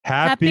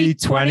Happy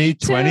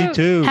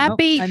 2022.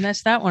 Happy. I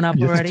messed that one up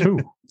Just already. two.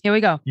 Here we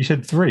go. You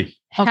said three.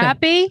 Okay.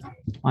 Happy.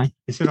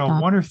 Is it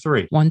on one or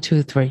three? 1,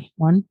 2, 3.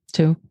 1,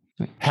 2,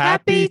 3.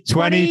 Happy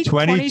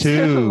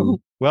 2022.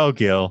 Well,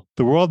 Gil,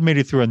 the world made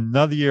it through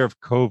another year of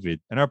COVID,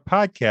 and our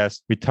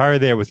podcast, Retire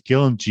There with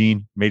Gil and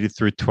Jean, made it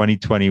through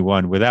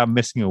 2021 without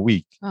missing a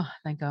week. Oh,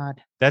 thank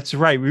God. That's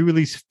right. We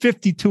released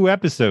 52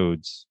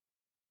 episodes.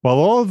 While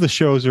all of the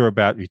shows are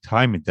about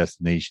retirement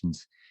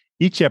destinations,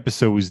 each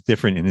episode was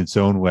different in its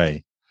own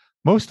way.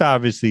 Most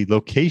obviously,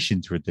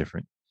 locations were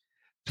different.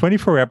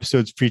 24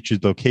 episodes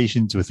featured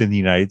locations within the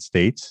United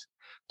States.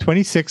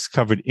 26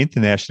 covered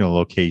international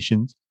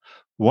locations.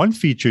 One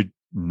featured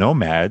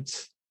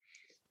nomads.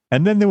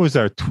 And then there was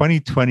our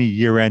 2020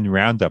 year-end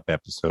roundup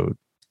episode.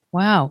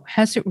 Wow.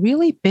 Has it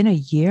really been a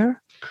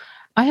year?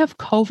 I have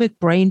COVID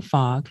brain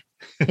fog,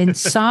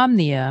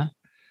 insomnia,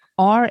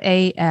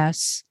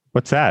 RAS.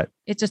 What's that?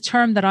 It's a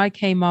term that I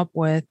came up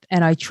with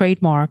and I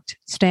trademarked,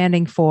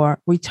 standing for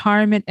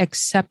Retirement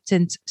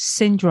Acceptance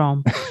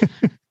Syndrome.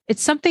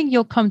 It's something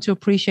you'll come to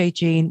appreciate,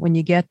 Jean, when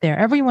you get there.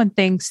 Everyone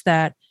thinks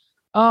that,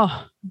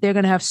 oh, they're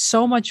going to have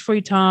so much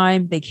free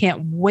time. They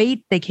can't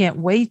wait. They can't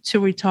wait to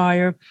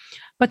retire.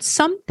 But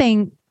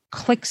something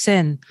clicks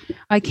in.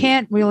 I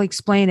can't really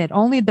explain it.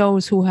 Only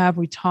those who have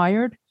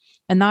retired,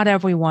 and not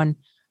everyone,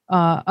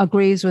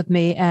 agrees with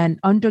me and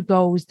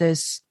undergoes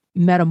this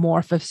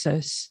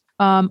metamorphosis.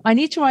 I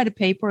need to write a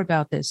paper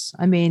about this.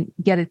 I mean,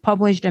 get it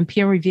published and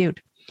peer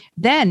reviewed.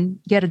 Then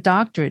get a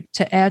doctorate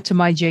to add to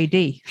my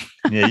JD.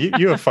 Yeah,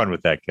 you have fun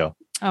with that, Gil.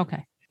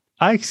 Okay.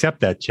 I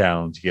accept that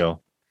challenge,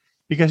 Gil.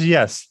 Because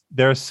yes,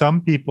 there are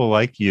some people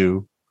like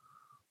you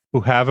who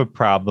have a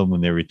problem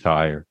when they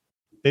retire.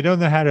 They don't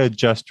know how to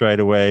adjust right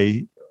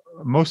away.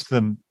 Most of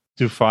them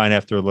do fine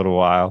after a little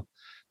while.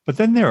 But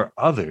then there are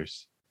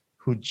others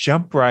who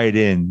jump right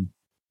in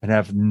and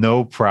have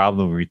no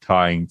problem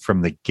retiring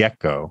from the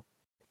get-go.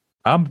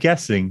 I'm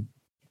guessing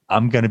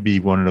I'm going to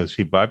be one of those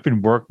people. I've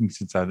been working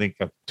since I think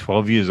I'm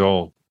 12 years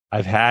old.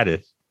 I've had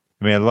it.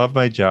 I mean, I love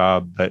my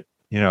job, but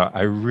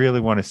I really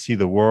want to see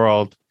the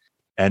world.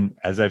 And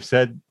as I've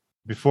said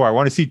before, I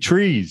want to see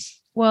trees.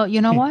 Well,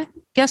 you know what?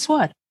 Guess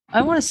what?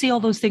 I want to see all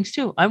those things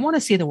too. I want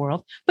to see the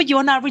world, but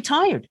you're not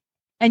retired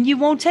and you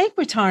won't take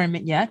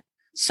retirement yet.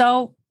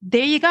 So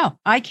there you go.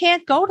 I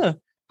can't go to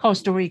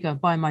Costa Rica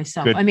by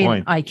myself. Good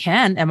point. I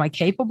can. Am I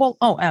capable?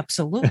 Oh,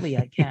 absolutely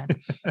I can.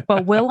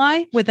 But will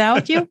I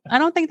without you? I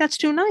don't think that's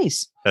too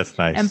nice. That's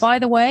nice. And by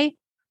the way,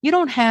 you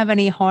don't have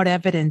any hard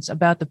evidence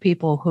about the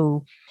people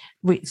who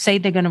say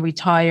they're going to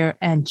retire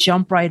and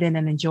jump right in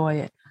and enjoy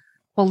it.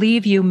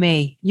 Believe you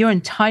me, your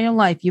entire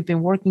life, you've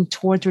been working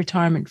towards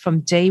retirement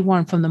from day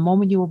one, from the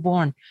moment you were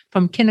born,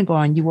 from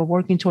kindergarten, you were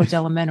working towards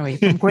elementary,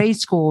 from grade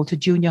school to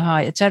junior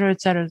high, et cetera,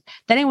 et cetera.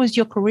 Then it was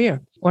your career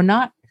or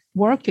not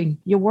working,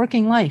 your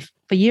working life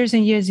for years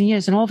and years and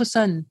years. And all of a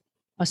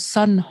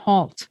sudden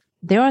halt.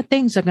 There are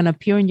things that are going to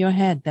appear in your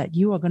head that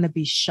you are going to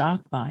be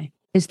shocked by.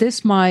 Is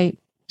this my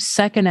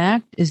second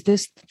act? Is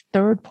this the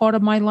third part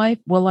of my life?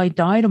 Will I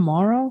die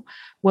tomorrow?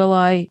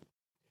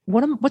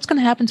 What's going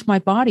to happen to my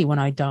body when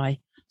I die?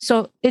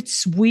 So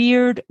it's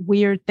weird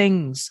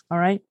things. All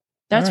right.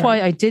 That's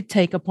why I did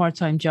take a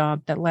part-time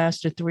job that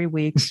lasted 3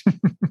 weeks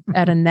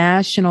at a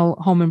national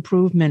home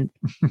improvement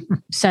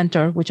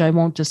center, which I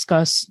won't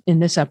discuss in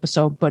this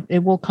episode, but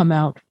it will come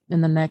out in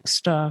the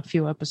next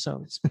few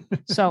episodes.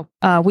 So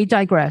we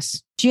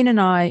digress. Jean and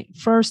I,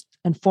 first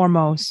and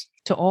foremost,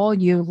 to all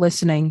you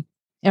listening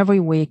every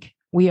week,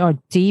 we are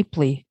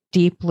deeply,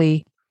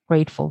 deeply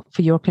grateful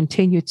for your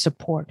continued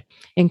support,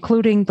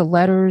 including the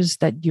letters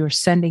that you're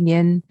sending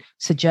in,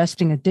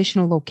 suggesting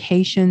additional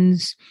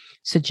locations,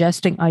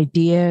 suggesting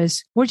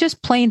ideas. We're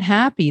just plain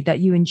happy that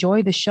you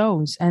enjoy the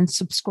shows and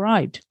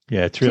subscribed.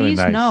 Yeah, it's really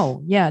nice. Please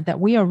know, that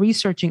we are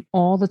researching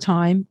all the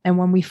time. And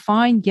when we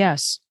find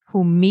guests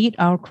who meet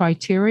our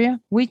criteria,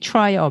 we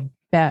try our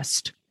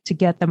best to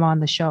get them on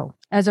the show.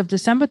 As of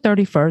December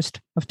 31st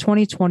of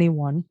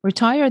 2021,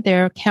 Retire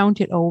There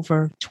counted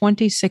over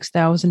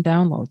 26,000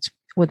 downloads,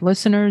 with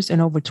listeners in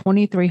over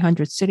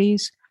 2,300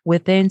 cities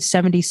within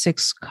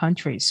 76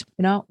 countries.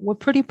 We're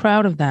pretty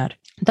proud of that.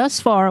 Thus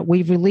far,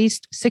 we've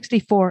released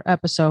 64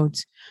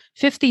 episodes,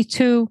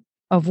 52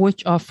 of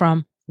which are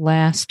from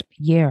last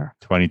year.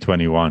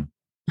 2021.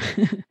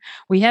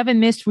 We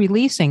haven't missed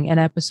releasing an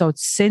episode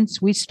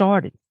since we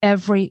started.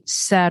 Every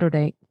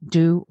Saturday,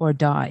 do or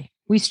die.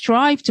 We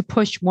strive to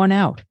push one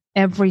out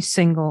every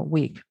single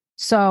week.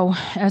 So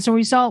as a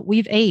result,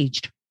 we've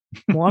aged.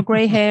 More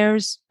gray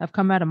hairs have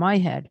come out of my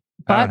head.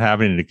 But I don't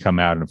have any to come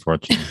out,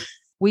 unfortunately.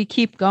 We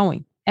keep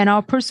going. And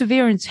our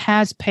perseverance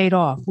has paid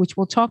off, which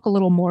we'll talk a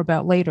little more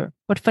about later.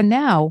 But for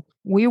now,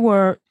 we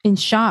were in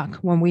shock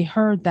when we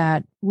heard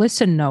that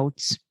Listen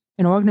Notes,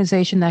 an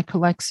organization that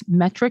collects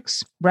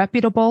metrics,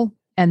 reputable,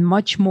 and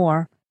much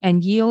more,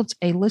 and yields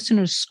a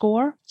listener's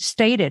score,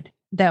 stated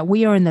that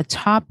we are in the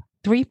top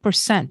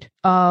 3%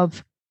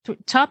 of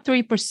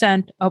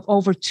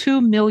over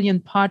 2 million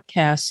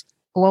podcasts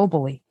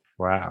globally.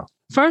 Wow.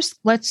 First,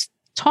 let's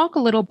talk a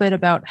little bit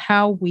about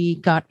how we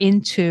got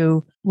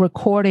into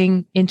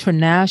recording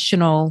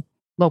international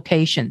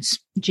locations.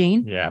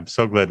 Gene? Yeah, I'm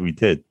so glad we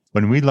did.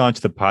 When we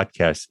launched the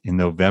podcast in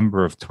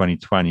November of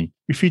 2020,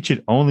 we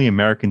featured only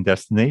American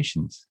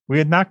destinations. We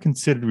had not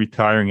considered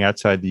retiring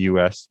outside the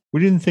US. We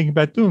didn't think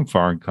about doing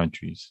foreign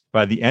countries.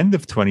 By the end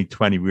of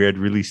 2020, we had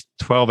released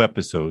 12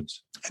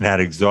 episodes and had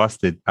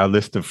exhausted our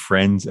list of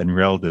friends and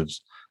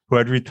relatives who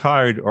had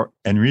retired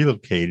and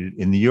relocated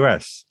in the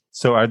US.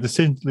 So our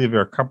decision to leave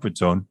our comfort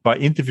zone by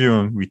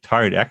interviewing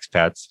retired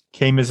expats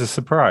came as a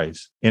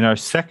surprise. In our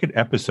second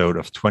episode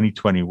of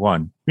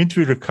 2021, we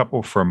interviewed a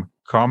couple from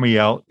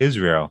Carmiel,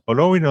 Israel.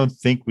 Although we don't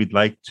think we'd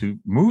like to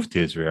move to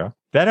Israel,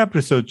 that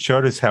episode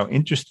showed us how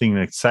interesting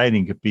and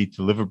exciting it could be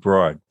to live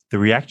abroad. The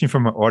reaction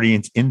from our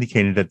audience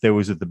indicated that there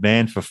was a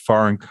demand for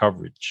foreign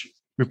coverage.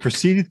 We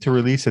proceeded to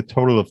release a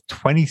total of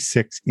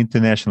 26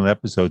 international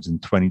episodes in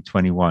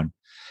 2021,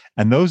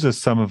 and those are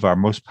some of our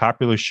most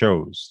popular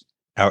shows.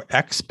 Our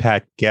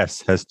expat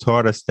guest has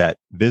taught us that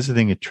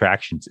visiting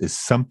attractions is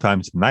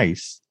sometimes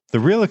nice. The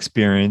real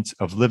experience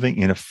of living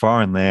in a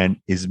foreign land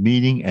is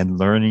meeting and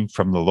learning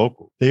from the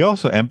local. They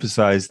also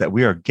emphasize that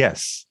we are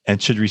guests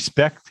and should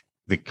respect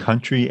the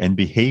country and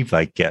behave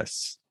like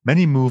guests.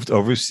 Many moved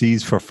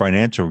overseas for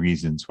financial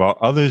reasons, while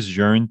others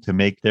yearn to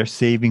make their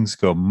savings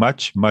go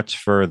much, much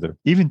further,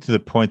 even to the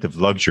point of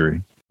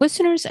luxury.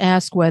 Listeners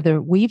ask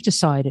whether we've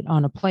decided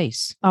on a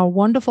place. Our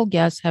wonderful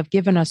guests have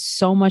given us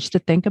so much to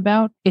think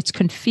about. It's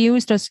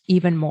confused us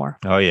even more.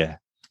 Oh, yeah.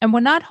 And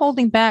we're not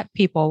holding back,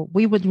 people.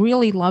 We would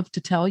really love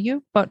to tell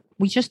you, but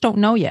we just don't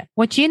know yet.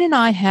 What Gene and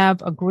I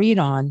have agreed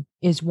on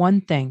is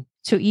one thing: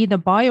 to either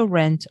buy or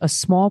rent a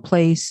small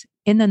place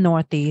in the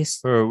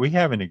Northeast. We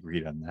haven't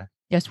agreed on that.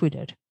 Yes, we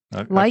did.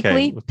 Okay,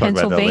 Likely we'll talk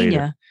about that Pennsylvania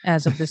later.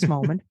 as of this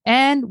moment.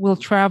 And we'll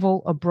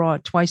travel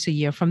abroad twice a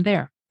year from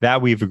there.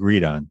 That we've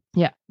agreed on.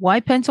 Yeah. Why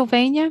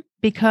Pennsylvania?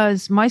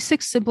 Because my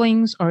 6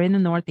 siblings are in the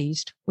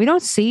Northeast. We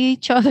don't see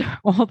each other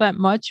all that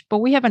much, but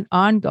we have an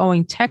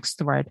ongoing text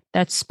thread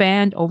that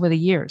spanned over the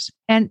years.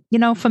 And,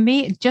 for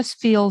me, it just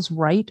feels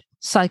right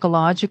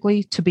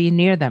psychologically to be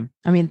near them.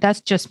 I mean,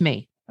 that's just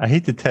me. I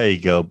hate to tell you,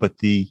 Gil, but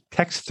the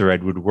text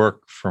thread would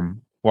work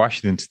from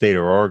Washington State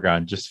or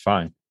Oregon just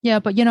fine. Yeah,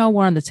 but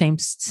we're on the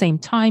same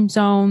time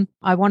zone.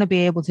 I want to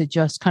be able to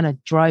just kind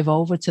of drive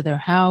over to their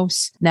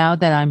house now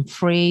that I'm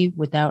free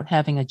without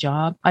having a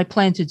job. I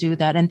plan to do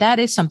that. And that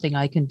is something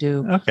I can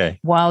do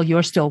while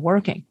you're still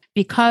working.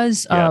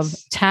 Because of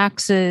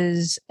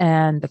taxes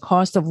and the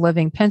cost of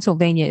living,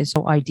 Pennsylvania is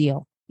so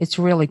ideal. It's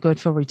really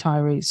good for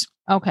retirees.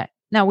 Okay.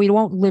 Now, we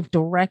won't live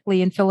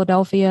directly in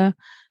Philadelphia.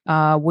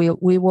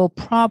 We will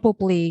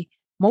probably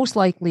most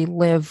likely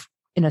live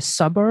in a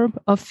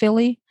suburb of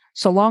Philly,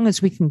 so long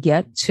as we can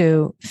get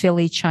to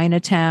Philly,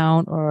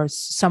 Chinatown, or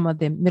some of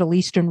the Middle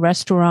Eastern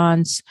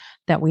restaurants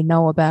that we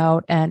know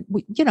about. And,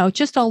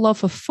 just our love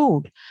for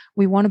food.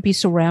 We want to be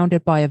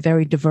surrounded by a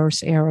very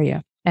diverse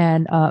area.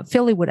 And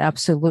Philly would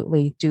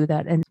absolutely do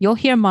that. And you'll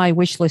hear my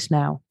wish list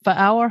now. For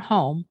our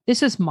home,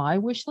 this is my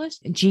wish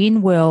list.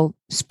 Gene will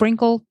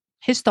sprinkle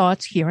his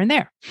thoughts here and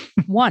there.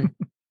 1,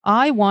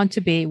 I want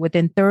to be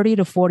within 30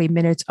 to 40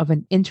 minutes of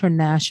an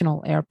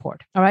international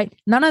airport. All right.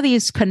 None of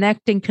these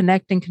connecting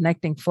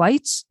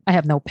flights. I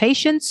have no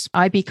patience.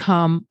 I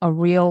become a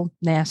real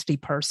nasty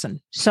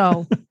person.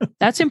 So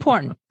that's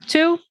important.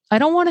 2, I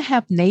don't want to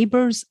have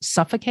neighbors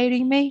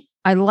suffocating me.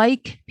 I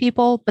like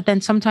people, but then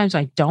sometimes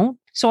I don't.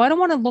 So I don't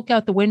want to look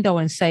out the window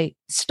and say,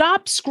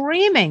 stop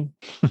screaming.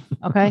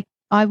 Okay.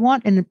 I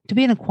want to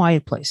be in a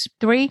quiet place.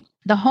 3,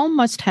 the home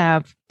must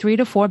have 3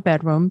 to 4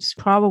 bedrooms,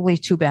 probably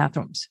 2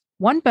 bathrooms.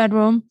 1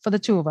 bedroom for the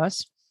 2 of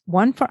us,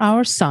 1 for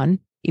our son,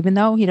 even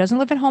though he doesn't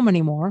live at home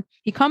anymore.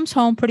 He comes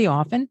home pretty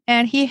often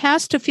and he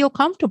has to feel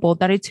comfortable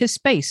that it's his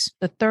space.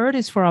 The 3rd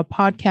is for our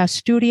podcast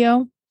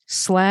studio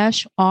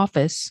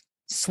 /office/gym.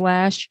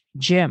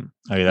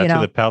 Oh, yeah, that's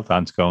where the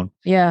Peloton's going.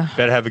 Yeah.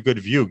 Better have a good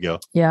view,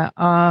 Gil. Yeah.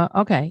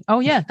 Okay.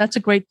 Oh, yeah. That's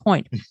a great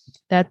point.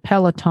 That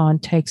Peloton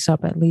takes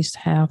up at least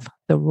half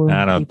the room.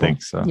 I don't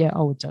think so. Yeah.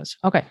 Oh, it does.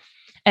 Okay.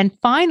 And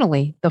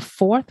finally, the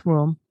 4th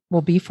room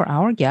will be for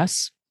our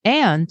guests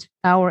and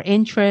our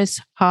interests,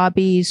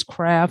 hobbies,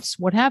 crafts,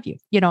 what have you.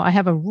 I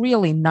have a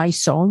really nice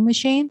sewing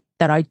machine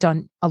that I've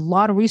done a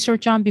lot of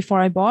research on before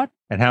I bought.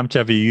 And how much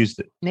have you used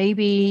it?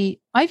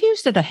 Maybe I've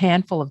used it a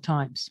handful of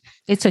times.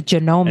 It's a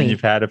Janome. And you've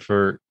had it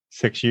for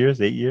 6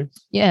 years, 8 years?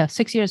 Yeah,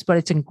 6 years, but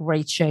it's in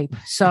great shape.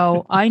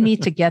 So I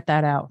need to get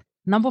that out.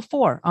 Number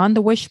 4 on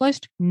the wish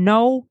list,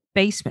 no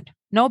basement.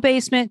 No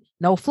basement,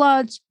 no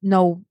floods,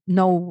 no,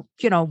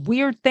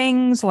 weird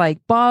things like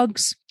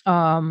bugs. You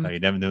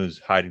never knew who's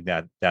hiding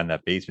down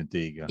that basement, do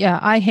you go? Yeah,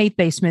 I hate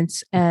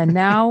basements. And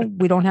now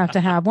we don't have to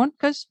have one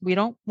because we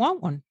don't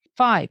want one.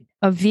 5,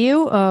 a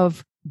view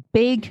of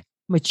big,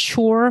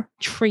 mature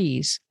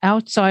trees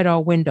outside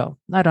our window.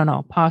 I don't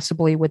know,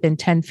 possibly within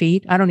 10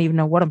 feet. I don't even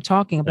know what I'm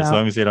talking about. As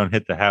long as they don't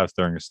hit the house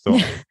during a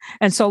storm.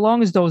 And so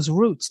long as those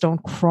roots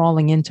don't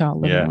crawling into our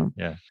living room.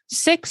 Yeah.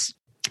 6,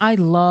 I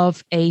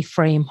love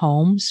A-frame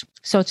homes.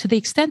 So to the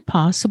extent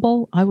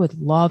possible, I would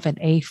love an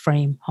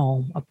A-frame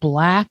home, a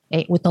black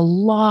with a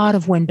lot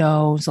of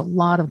windows, a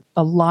lot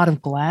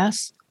of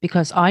glass.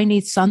 Because I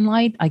need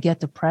sunlight. I get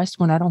depressed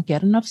when I don't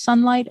get enough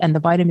sunlight, and the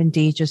vitamin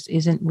D just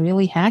isn't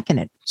really hacking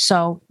it.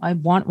 So I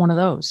want one of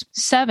those.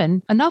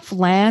 7, enough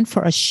land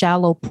for a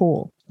shallow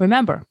pool.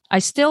 Remember, I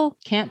still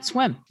can't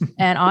swim,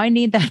 and I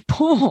need that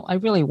pool. I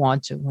really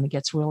want to when it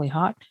gets really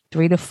hot.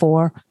 3 to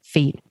 4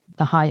 feet,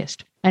 the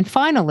highest. And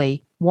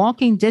finally,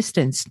 walking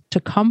distance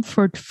to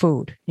comfort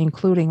food,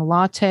 including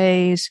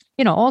lattes,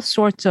 all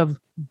sorts of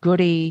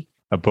goodie.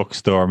 A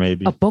bookstore,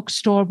 maybe. A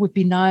bookstore would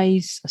be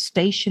nice. A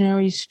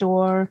stationery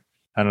store.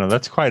 I don't know.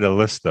 That's quite a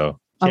list,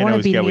 though. Can't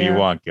always get what you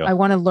want, Gil. I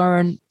want to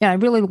learn. Yeah, I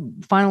really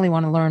finally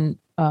want to learn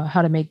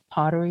how to make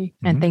pottery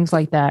and things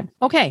like that.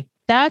 Okay,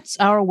 that's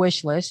our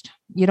wish list.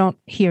 You don't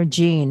hear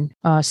Gene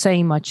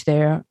saying much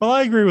there. Well,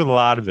 I agree with a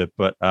lot of it,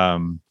 but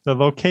the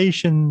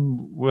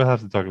location, we'll have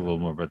to talk a little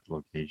more about the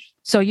location.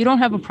 So you don't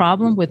have a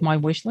problem with my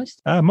wish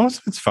list? Most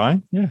of it's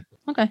fine. Yeah.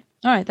 Okay.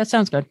 All right. That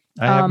sounds good.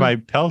 I have my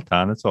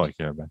Peloton. That's all I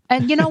care about.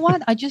 And you know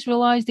what? I just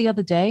realized the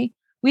other day,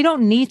 we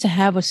don't need to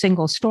have a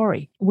single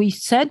story. We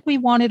said we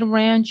wanted a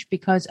ranch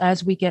because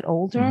as we get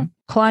older,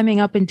 climbing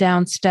up and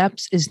down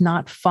steps is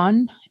not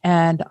fun.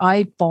 And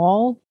I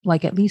fall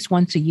like at least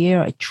once a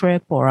year, I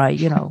trip or I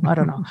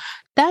don't know.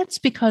 That's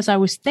because I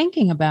was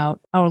thinking about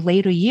our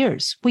later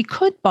years. We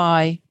could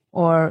buy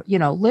or,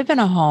 live in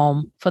a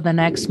home for the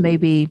next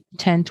maybe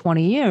 10,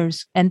 20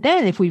 years. And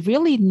then if we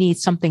really need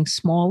something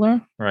smaller,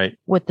 right,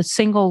 with the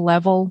single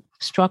level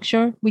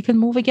structure, we can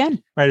move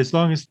again. Right. As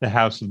long as the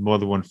house with more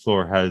than one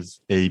floor has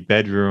a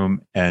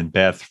bedroom and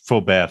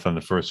full bath on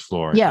the first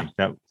floor. I think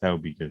that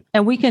would be good.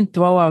 And we can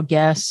throw our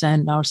guests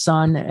and our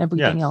son and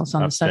everything else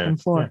on the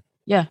second floor.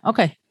 Yeah.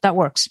 Okay. That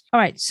works. All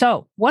right.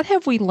 So what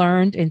have we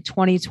learned in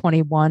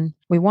 2021?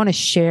 We want to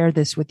share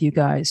this with you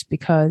guys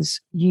because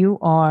you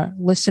are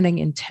listening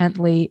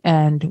intently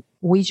and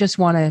we just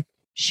want to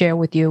share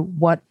with you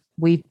what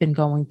we've been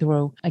going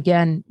through.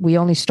 Again, we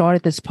only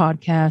started this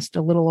podcast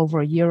a little over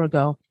a year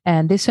ago,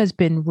 and this has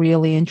been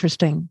really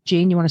interesting.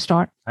 Gene, you want to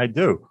start? I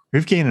do.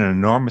 We've gained an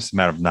enormous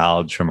amount of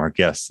knowledge from our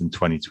guests in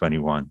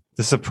 2021.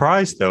 The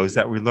surprise, though, is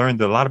that we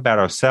learned a lot about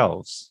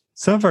ourselves.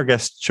 Some of our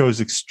guests chose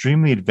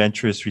extremely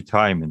adventurous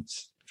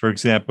retirements. For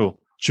example,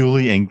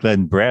 Julie and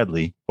Glenn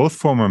Bradley, both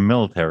former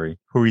military,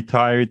 who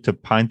retired to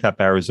Pinetop,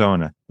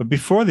 Arizona. But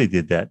before they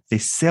did that, they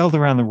sailed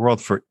around the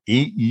world for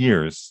 8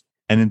 years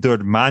and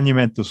endured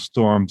monumental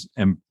storms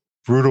and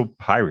brutal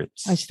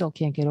pirates. I still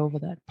can't get over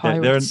that.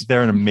 Pirates.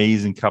 They're an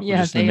amazing couple,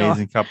 just an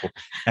amazing couple.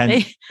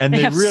 And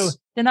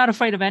they're not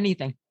afraid of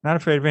anything. Not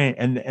afraid of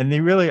anything. And they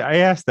really, I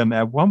asked them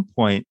at one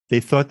point,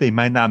 they thought they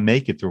might not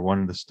make it through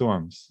one of the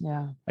storms.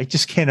 Yeah. I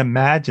just can't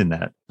imagine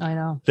that. I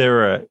know.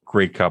 They're a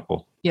great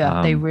couple.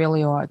 Yeah, they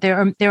really are.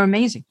 They're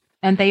amazing.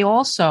 And they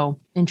also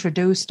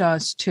introduced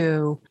us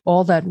to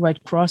all that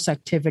Red Cross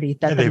activity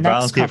that they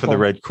volunteer for the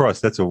Red Cross.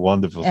 That's a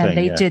wonderful thing. And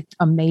they did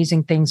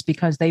amazing things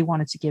because they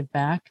wanted to give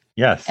back.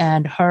 Yes.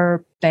 And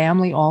her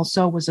family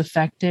also was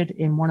affected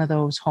in one of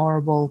those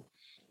horrible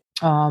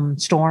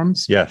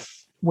storms.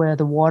 Yes. Where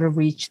the water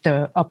reached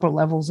the upper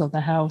levels of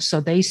the house.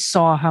 So they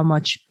saw how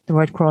much the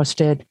Red Cross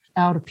did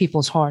out of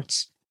people's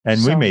hearts.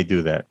 And we may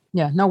do that.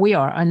 Yeah, no, we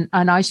are. And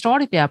I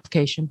started the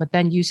application, but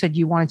then you said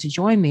you wanted to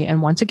join me.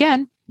 And once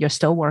again, you're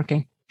still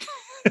working.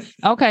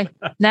 Okay,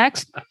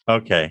 next.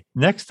 Okay,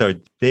 next are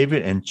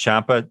David and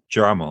Champa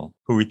Jarmal,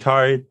 who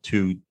retired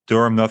to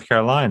Durham, North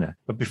Carolina.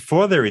 But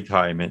before their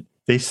retirement,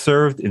 they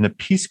served in the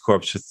Peace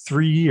Corps for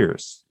 3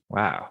 years.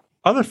 Wow.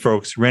 Other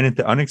folks ran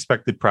into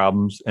unexpected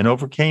problems and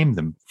overcame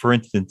them. For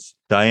instance,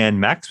 Diane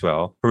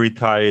Maxwell, who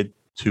retired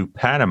to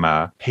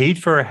Panama,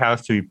 paid for a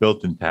house to be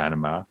built in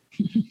Panama.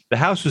 The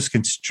house was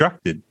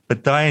constructed,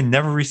 but Diane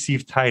never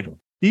received title.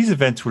 These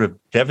events would have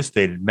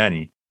devastated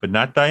many, but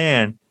not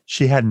Diane.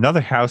 She had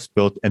another house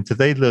built and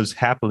today lives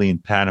happily in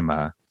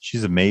Panama.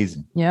 She's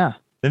amazing. Yeah.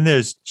 Then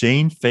there's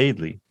Jane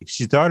Fadley.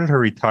 She started her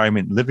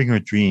retirement living her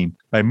dream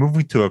by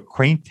moving to a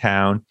quaint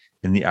town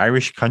in the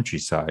Irish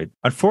countryside.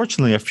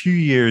 Unfortunately, a few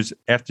years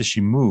after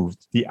she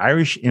moved, the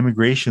Irish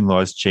immigration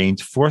laws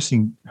changed,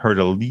 forcing her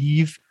to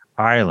leave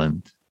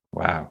Ireland.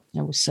 Wow.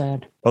 That was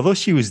sad. Although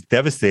she was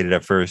devastated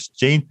at first,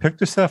 Jane picked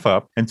herself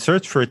up and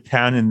searched for a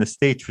town in the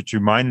States which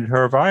reminded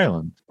her of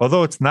Ireland.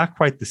 Although it's not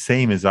quite the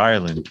same as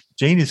Ireland,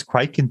 Jane is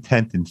quite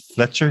content in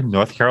Fletcher,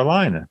 North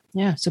Carolina.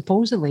 Yeah,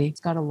 supposedly it's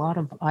got a lot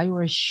of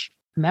Irish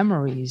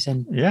memories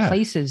and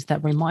places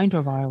that remind her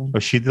of Ireland. Well,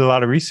 she did a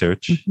lot of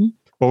research. Mm-hmm.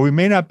 While we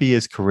may not be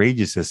as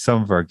courageous as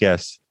some of our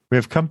guests, we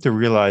have come to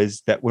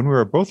realize that when we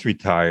are both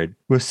retired,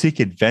 we'll seek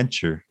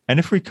adventure. And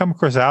if we come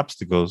across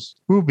obstacles,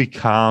 we will be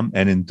calm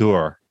and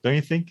endure. Don't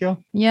you think,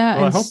 Gil? Yeah.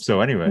 Well, I hope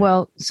so anyway.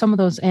 Well, some of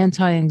those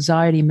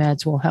anti-anxiety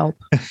meds will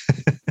help.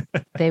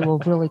 They will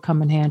really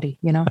come in handy,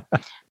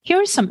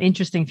 Here are some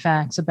interesting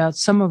facts about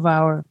some of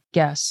our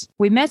guests.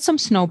 We met some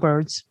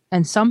snowbirds,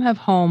 and some have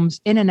homes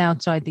in and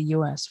outside the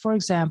U.S. For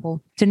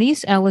example,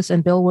 Denise Ellis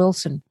and Bill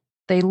Wilson.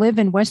 They live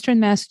in Western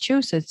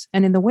Massachusetts,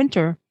 and in the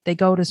winter, they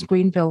go to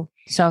Greenville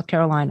South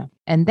Carolina.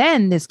 And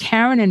then there's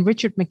Karen and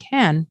Richard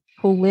McCann,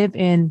 who live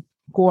in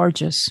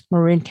gorgeous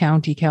Marin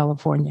County,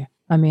 California.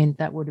 I mean,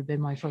 that would have been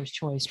my first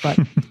choice, but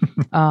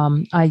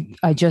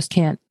I just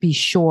can't be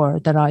sure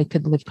that I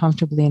could live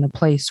comfortably in a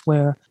place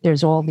where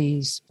there's all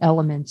these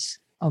elements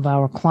of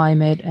our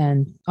climate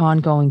and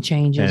ongoing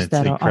changes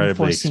that are incredibly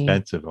unforeseen.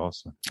 Expensive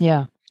also.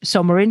 Yeah.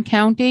 So Marin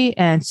County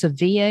and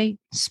Sevilla,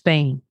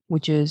 Spain,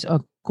 which is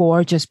a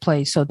gorgeous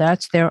place. So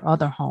that's their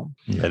other home.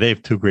 Yeah, they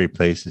have two great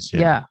places.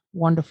 Yeah,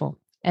 wonderful.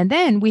 And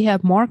then we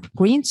have Mark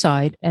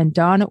Greenside and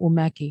Donna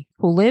Umeki,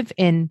 who live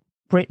in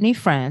Brittany,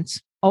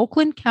 France,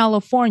 Oakland,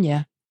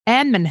 California,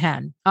 and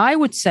Manhattan. I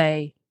would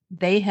say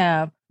they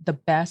have the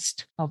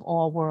best of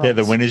all worlds. They're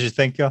the winners, you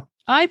think, Gil?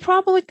 I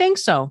probably think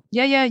so.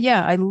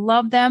 Yeah. I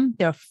love them.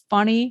 They're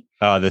funny.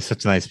 Oh, they're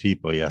such nice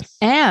people, yes.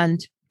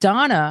 And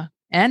Donna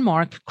and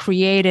Mark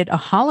created a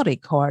holiday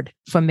card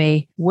for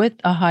me with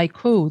a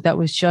haiku that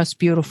was just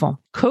beautiful.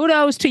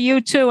 Kudos to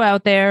you two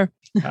out there.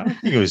 I don't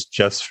think it was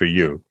just for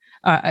you.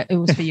 It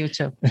was for you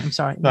too. I'm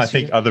sorry. No, I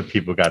think other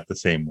people got the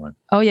same one.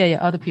 Oh yeah.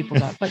 Other people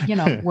got, but you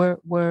know,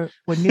 we're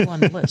new on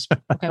the list.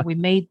 Okay, we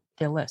made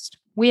their list.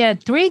 We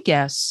had 3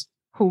 guests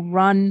who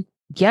run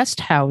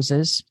guest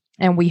houses,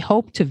 and we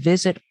hope to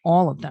visit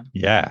all of them.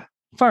 Yeah.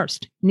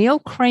 First, Neil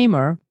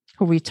Kramer,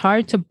 who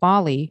retired to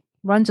Bali,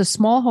 runs a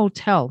small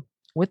hotel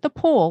with a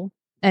pool,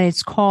 and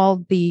it's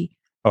called the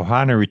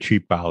Ohana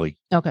Retreat Bali.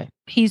 Okay.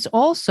 He's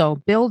also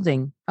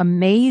building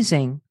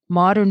amazing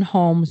modern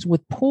homes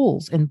with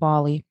pools in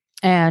Bali.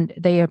 And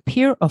they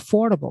appear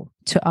affordable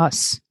to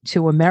us,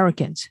 to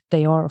Americans.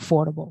 They are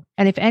affordable.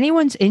 And if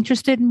anyone's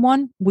interested in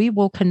one, we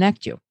will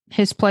connect you.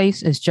 His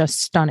place is just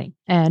stunning.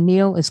 And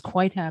Neil is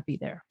quite happy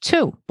there.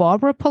 2,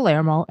 Barbara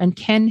Palermo and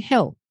Ken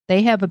Hill.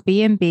 They have a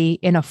B&B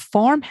in a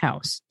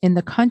farmhouse in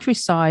the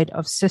countryside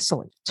of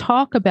Sicily.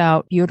 Talk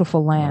about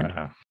beautiful land.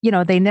 Wow. You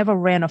know, they never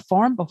ran a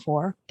farm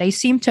before. They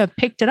seem to have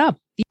picked it up.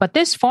 But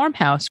this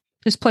farmhouse,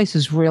 this place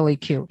is really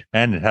cute.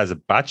 And it has a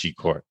bocce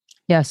court.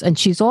 Yes, and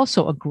she's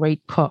also a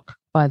great cook,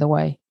 by the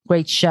way.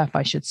 Great chef,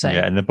 I should say.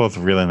 Yeah, and they're both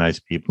really nice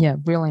people. Yeah,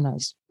 really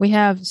nice. We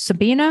have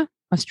Sabina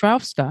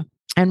Ostrovska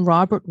and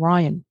Robert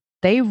Ryan.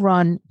 They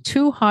run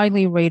 2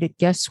 highly rated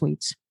guest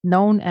suites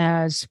known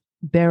as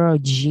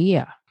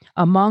Berrogia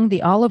among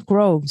the olive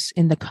groves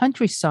in the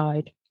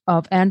countryside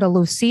of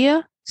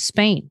Andalusia,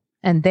 Spain.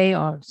 And they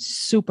are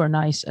super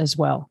nice as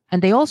well.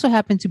 And they also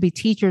happen to be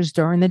teachers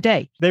during the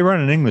day. They run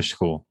an English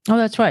school. Oh,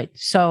 that's right.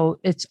 So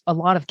it's a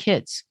lot of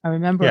kids. I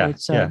remember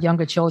it's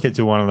younger children. Kids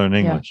who want to learn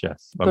English,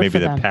 yes. Or Good maybe for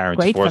their them.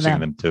 parents Great for forcing them.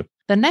 them to.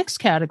 The next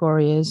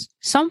category is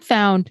some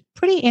found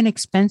pretty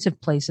inexpensive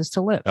places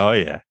to live. Oh,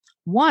 yeah.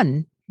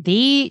 1,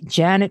 the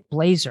Janet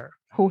Blazer,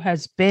 who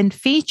has been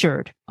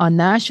featured on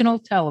national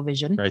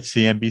television. Right,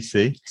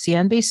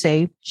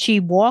 CNBC. She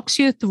walks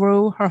you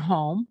through her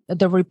home.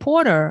 The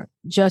reporter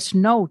just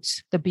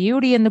notes the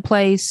beauty in the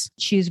place.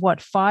 She's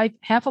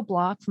half a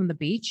block from the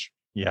beach.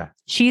 Yeah.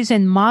 She's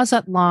in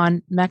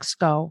Mazatlan,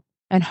 Mexico,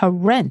 and her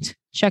rent,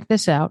 check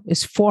this out,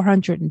 is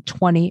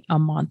 $420 a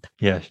month.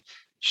 Yeah.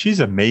 She's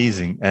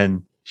amazing.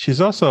 And she's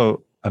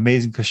also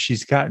amazing because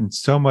she's gotten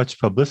so much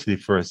publicity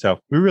for herself.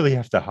 We really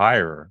have to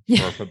hire her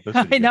for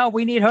publicity. I know.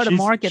 We need her to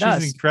market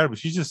us. She's incredible.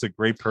 She's just a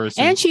great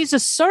person. And she's a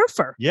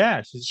surfer.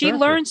 Yeah. She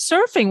learned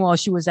surfing while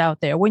she was out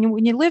there.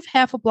 When you live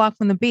half a block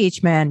from the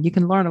beach, man, you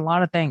can learn a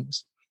lot of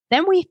things.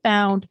 Then we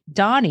found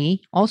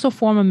Donnie, also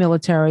former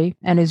military,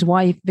 and his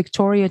wife,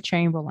 Victoria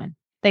Chamberlain.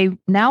 They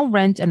now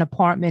rent an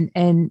apartment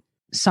in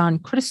San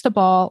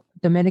Cristobal,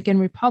 Dominican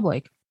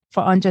Republic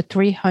for under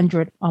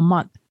 $300 a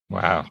month.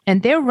 Wow.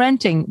 And they're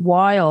renting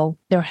while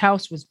their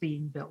house was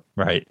being built.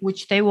 Right.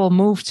 Which they will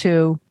move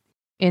to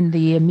in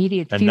the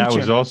immediate future. And that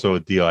was also a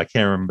deal. I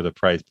can't remember the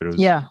price, but it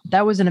was. Yeah,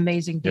 that was an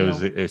amazing deal.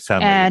 It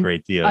sounded like a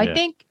great deal. I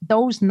think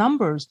those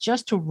numbers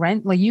just to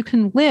rent, like you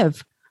can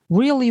live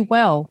really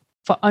well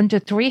for under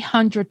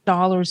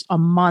 $300 a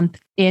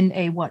month in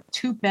a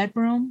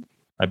 2-bedroom?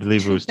 I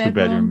believe it was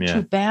 2-bedroom, yeah.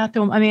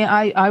 2-bathroom. I mean,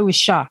 I was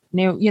shocked.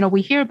 You know,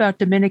 we hear about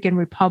Dominican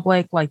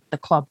Republic, like the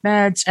Club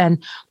Meds,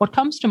 and what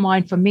comes to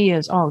mind for me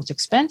is, it's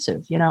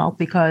expensive,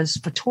 because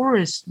for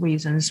tourist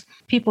reasons,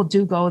 people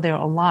do go there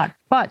a lot.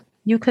 But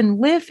you can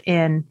live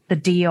in the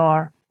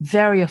DR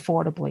very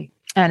affordably,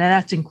 and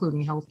that's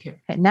including healthcare.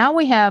 And now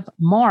we have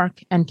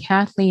Mark and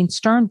Kathleen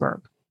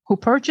Sternberg, who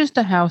purchased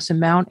a house in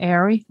Mount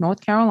Airy,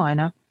 North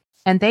Carolina,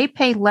 and they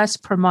pay less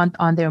per month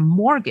on their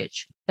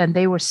mortgage than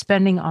they were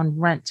spending on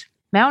rent.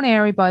 Mount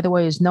Airy, by the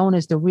way, is known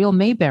as the real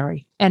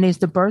Mayberry and is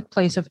the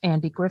birthplace of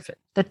Andy Griffith.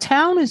 The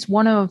town is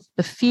one of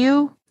the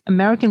few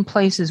American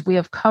places we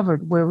have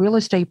covered where real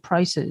estate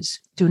prices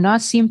do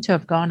not seem to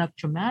have gone up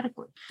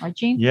dramatically. Right,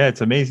 Gene? Yeah,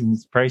 it's amazing.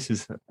 These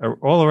prices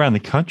all around the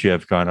country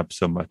have gone up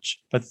so much.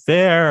 But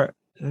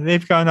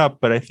they've gone up,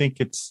 but I think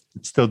it's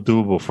still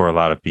doable for a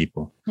lot of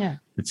people. Yeah.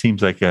 It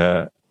seems like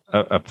a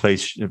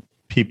place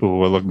people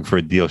who are looking for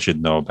a deal should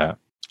know about.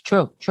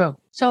 True.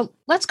 So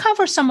let's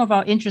cover some of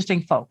our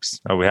interesting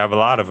folks. Oh, we have a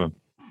lot of them.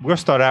 We'll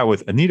start out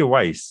with Anita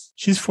Weiss.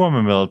 She's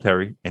former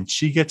military, and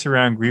she gets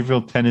around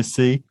Greenville,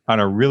 Tennessee on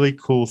a really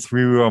cool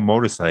 3-wheel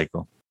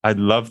motorcycle. I'd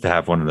love to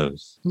have one of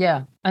those.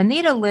 Yeah.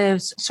 Anita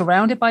lives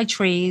surrounded by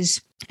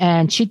trees,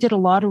 and she did a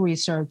lot of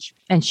research,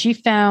 and she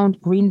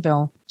found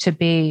Greenville to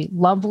be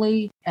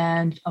lovely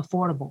and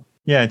affordable.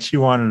 Yeah, and she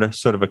wanted a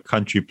sort of a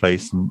country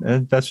place,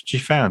 and that's what she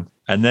found.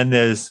 And then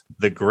there's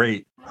the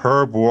great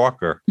Herb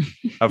Walker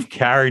of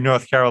Cary,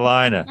 North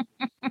Carolina,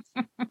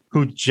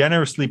 who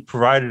generously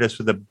provided us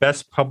with the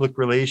best public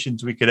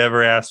relations we could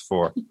ever ask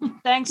for.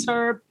 Thanks,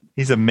 Herb.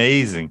 He's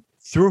amazing.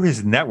 Through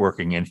his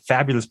networking and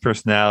fabulous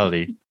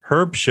personality,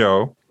 Herb's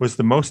show was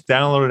the most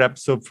downloaded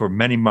episode for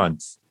many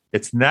months.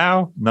 It's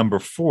now number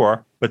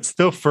 4, but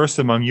still first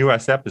among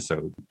U.S.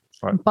 episodes.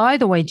 By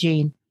the way,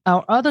 Gene,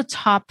 our other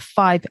top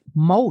 5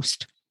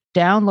 most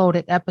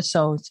downloaded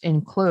episodes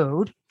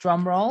include,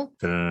 drumroll,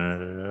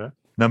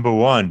 number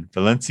 1,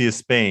 Valencia,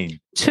 Spain.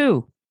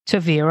 2,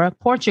 Tavira,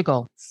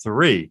 Portugal.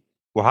 3,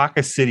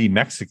 Oaxaca City,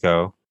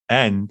 Mexico.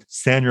 And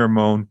San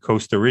Ramon,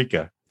 Costa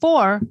Rica.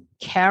 4,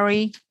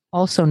 Cary,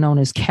 also known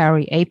as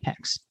Cary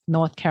Apex,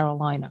 North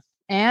Carolina.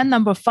 And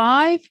number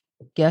 5,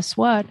 guess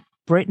what?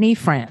 Brittany,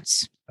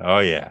 France. Oh,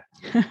 yeah.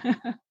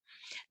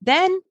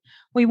 Then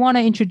we want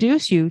to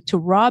introduce you to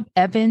Rob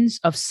Evans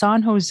of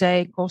San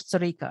Jose, Costa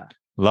Rica.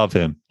 Love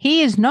him.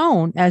 He is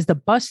known as the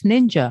bus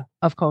ninja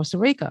of Costa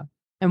Rica.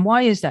 And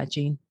why is that,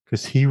 Gene?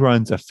 Because he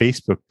runs a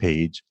Facebook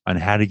page on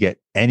how to get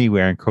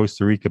anywhere in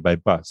Costa Rica by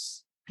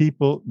bus.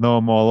 People know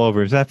him all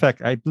over. As a matter of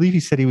fact, I believe he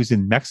said he was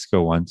in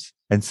Mexico once,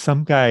 and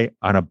some guy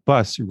on a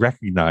bus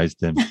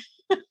recognized him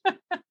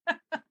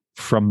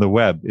from the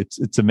web.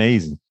 It's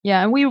amazing.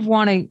 Yeah, and we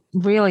want to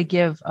really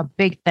give a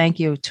big thank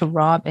you to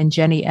Rob and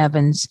Jenny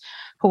Evans,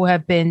 who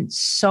have been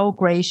so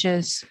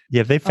gracious.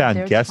 Yeah, they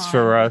found guests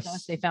for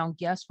us. They found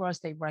guests for us.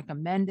 They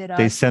recommended us.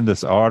 They send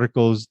us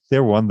articles.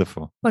 They're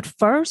wonderful. But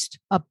first,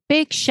 a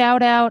big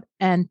shout out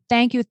and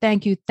thank you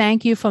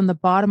from the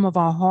bottom of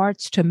our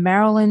hearts to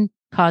Marilyn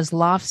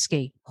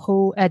Kozlovsky,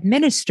 who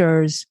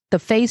administers the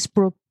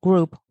Facebook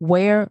group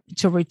Where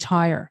to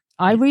Retire.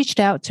 I reached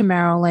out to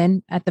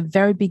Marilyn at the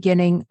very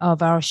beginning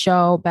of our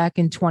show back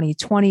in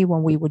 2020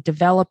 when we were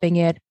developing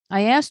it.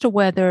 I asked her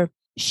whether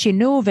she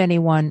knew of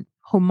anyone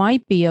who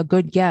might be a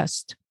good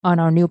guest on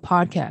our new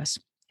podcast.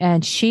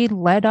 And she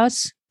led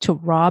us to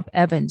Rob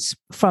Evans.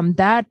 From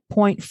that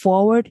point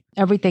forward,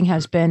 everything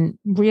has been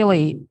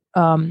really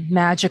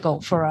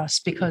magical for us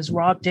because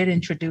Rob did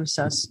introduce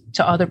us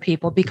to other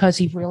people because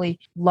he really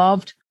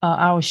loved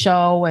our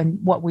show and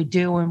what we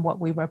do and what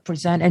we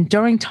represent. And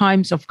during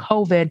times of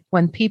COVID,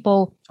 when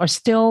people are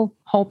still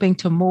hoping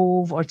to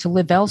move or to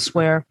live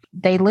elsewhere,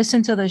 they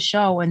listen to the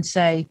show and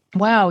say,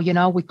 wow,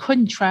 we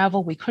couldn't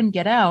travel, we couldn't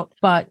get out,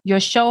 but your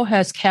show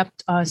has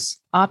kept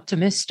us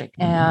optimistic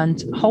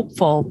and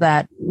hopeful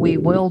that we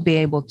will be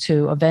able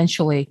to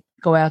eventually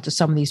go out to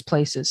some of these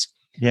places.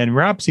 Yeah, and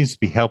Rob seems to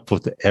be helpful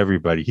to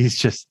everybody. He's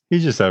just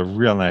a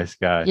real nice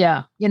guy.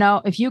 Yeah.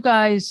 If you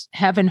guys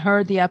haven't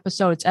heard the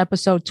episode, it's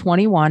episode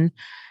 21.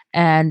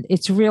 And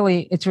it's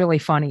really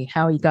funny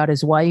how he got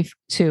his wife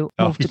to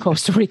move to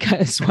Costa Rica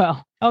as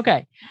well.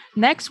 Okay.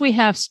 Next, we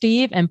have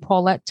Steve and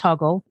Paulette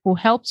Tuggle, who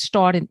helped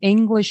start an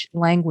English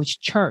language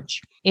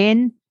church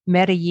in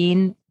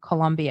Medellin,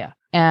 Colombia.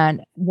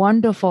 And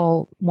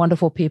wonderful,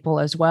 wonderful people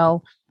as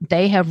well.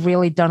 They have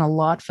really done a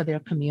lot for their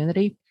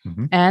community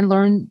and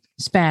learned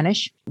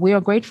Spanish. We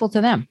are grateful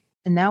to them.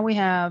 And now we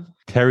have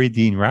Terry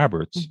Dean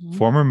Roberts,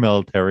 former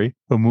military,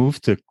 who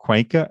moved to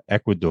Cuenca,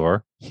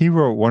 Ecuador. He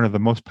wrote one of the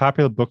most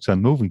popular books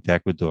on moving to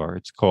Ecuador.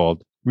 It's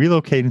called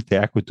Relocating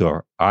to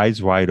Ecuador,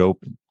 Eyes Wide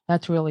Open.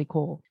 That's really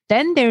cool.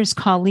 Then there's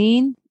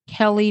Colleen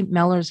Kelly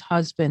Meller's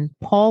husband,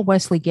 Paul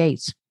Wesley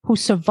Gates, who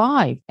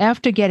survived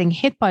after getting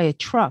hit by a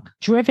truck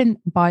driven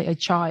by a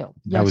child.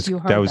 Yes, you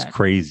heard that. That was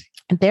crazy.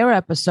 Their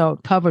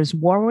episode covers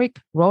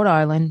Warwick, Rhode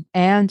Island,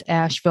 and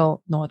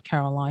Asheville, North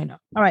Carolina.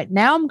 All right,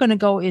 now I'm going to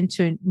go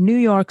into New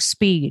York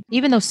speed,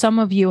 even though some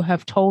of you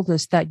have told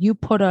us that you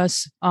put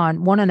us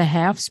on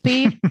 1.5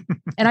 speed.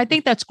 And I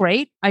think that's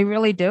great. I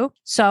really do.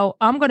 So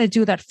I'm going to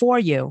do that for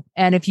you.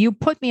 And if you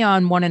put me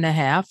on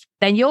 1.5,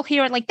 then you'll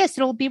hear it like this.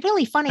 It'll be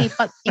really funny,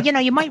 but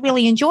you might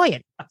really enjoy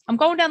it. I'm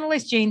going down the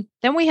list, Gene.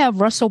 Then we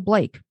have Russell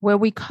Blake, where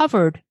we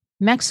covered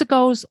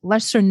Mexico's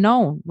lesser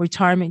known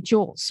retirement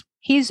jewels.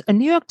 He's a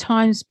New York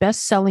Times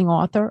best-selling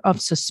author of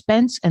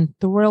suspense and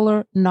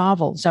thriller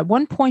novels. At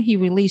one point, he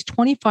released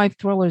 25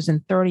 thrillers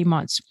in 30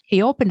 months.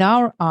 He opened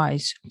our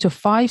eyes to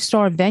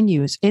 5-star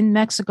venues in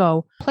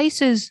Mexico,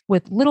 places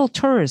with little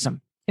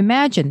tourism.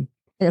 Imagine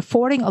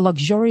affording a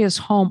luxurious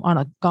home on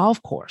a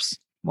golf course.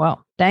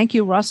 Well, thank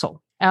you,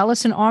 Russell.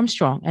 Allison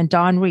Armstrong and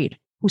Don Reed,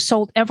 who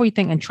sold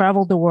everything and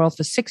traveled the world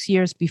for 6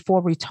 years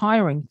before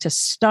retiring to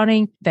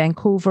stunning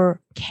Vancouver,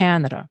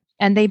 Canada.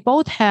 And they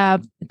both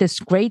have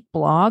this great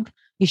blog.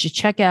 You should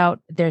check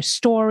out their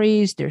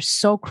stories. They're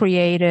so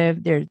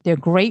creative. They're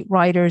great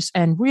writers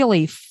and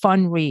really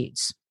fun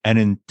reads. And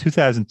in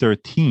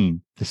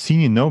 2013, the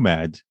senior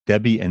nomads,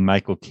 Debbie and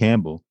Michael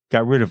Campbell,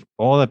 got rid of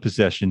all their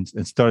possessions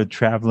and started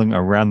traveling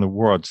around the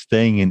world,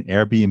 staying in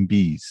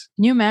Airbnbs.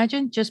 Can you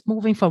imagine just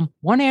moving from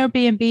one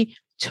Airbnb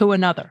to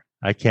another?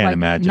 I can't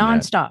imagine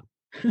nonstop.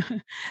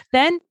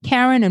 Then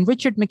Karen and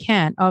Richard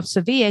McCann of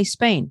Sevilla,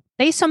 Spain.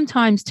 They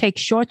sometimes take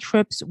short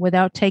trips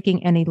without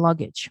taking any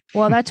luggage.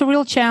 Well, that's a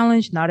real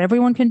challenge. Not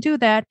everyone can do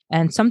that.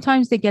 And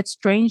sometimes they get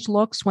strange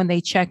looks when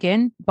they check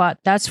in, but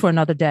that's for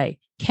another day.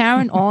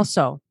 Karen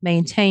also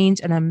maintains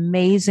an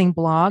amazing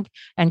blog,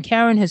 and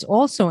Karen has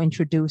also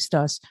introduced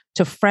us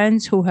to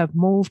friends who have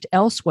moved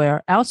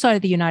elsewhere outside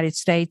of the United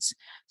States.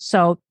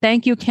 So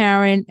thank you,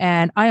 Karen.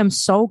 And I am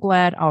so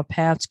glad our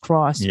paths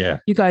crossed. Yeah.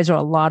 You guys are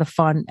a lot of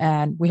fun,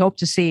 and we hope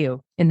to see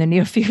you in the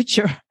near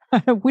future.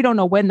 We don't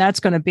know when that's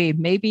going to be.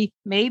 Maybe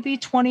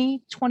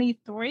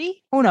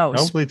 2023. Who knows?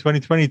 Hopefully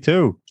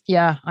 2022.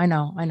 Yeah, I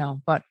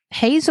know. But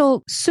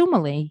Hazel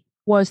Sumali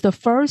was the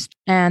first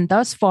and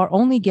thus far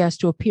only guest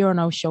to appear on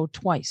our show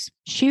twice.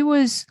 She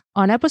was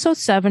on episode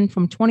 7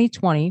 from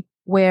 2020,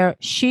 where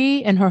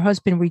she and her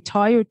husband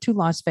retired to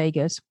Las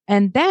Vegas.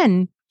 And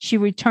then she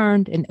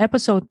returned in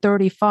episode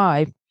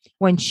 35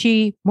 when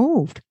she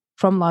moved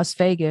from Las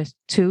Vegas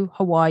to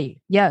Hawaii.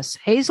 Yes,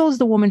 Hazel is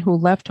the woman who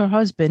left her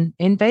husband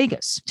in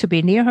Vegas to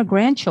be near her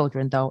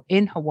grandchildren, though,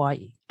 in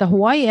Hawaii. The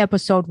Hawaii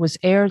episode was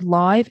aired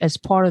live as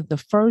part of the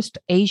first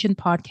Asian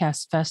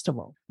Podcast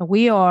Festival.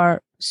 We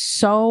are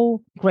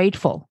so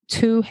grateful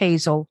to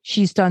Hazel.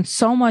 She's done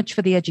so much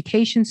for the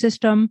education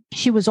system.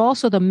 She was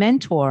also the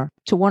mentor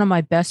to one of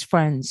my best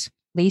friends,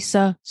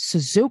 Lisa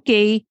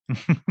Suzuki,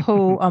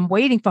 who I'm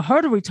waiting for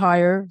her to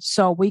retire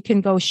so we can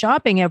go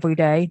shopping every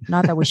day.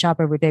 Not that we shop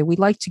every day. We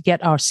like to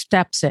get our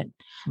steps in.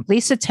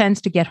 Lisa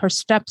tends to get her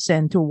steps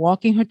in through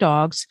walking her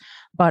dogs,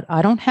 but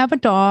I don't have a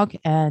dog,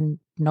 and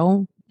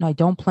no, I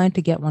don't plan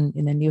to get one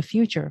in the near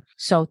future.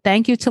 So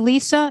thank you to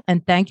Lisa,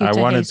 and thank you to I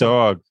want Hazel. a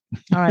dog.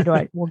 All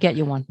right. We'll get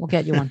you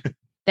one.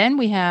 Then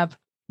we have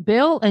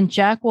Bill and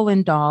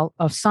Jacqueline Dahl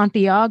of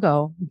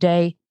Santiago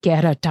de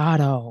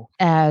Guerrero,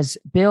 as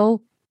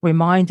Bill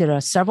reminded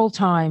us several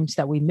times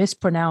that we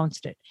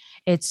mispronounced it.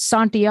 It's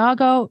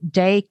Santiago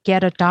de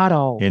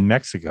Guerrero In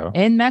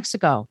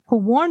Mexico, who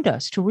warned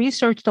us to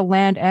research the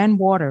land and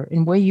water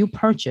in where you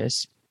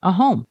purchase a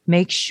home.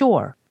 Make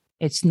sure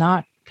it's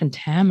not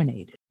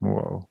contaminated.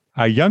 Whoa.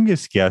 Our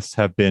youngest guests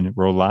have been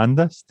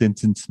Rolanda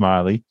Stinson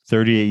Smiley,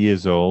 38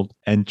 years old,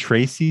 and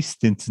Tracy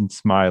Stinson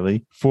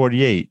Smiley,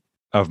 48,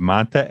 of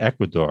Manta,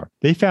 Ecuador.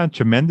 They found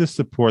tremendous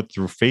support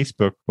through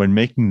Facebook when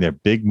making their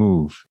big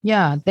move.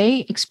 Yeah,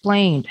 they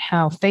explained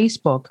how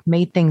Facebook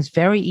made things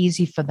very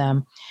easy for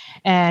them.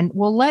 And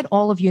we'll let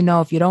all of you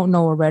know, if you don't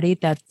know already,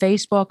 that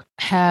Facebook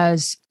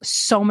has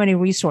so many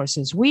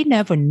resources. We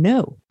never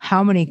knew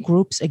how many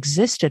groups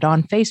existed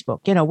on Facebook.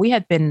 You know, we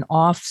had been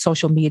off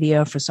social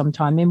media for some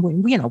time, and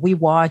we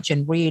watch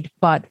and read,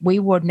 but we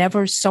were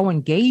never so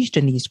engaged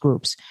in these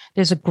groups.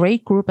 There's a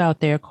great group out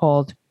there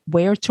called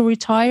Where to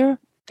Retire,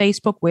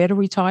 Facebook, Where to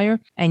Retire,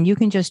 and you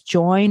can just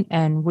join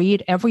and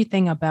read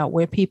everything about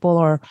where people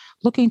are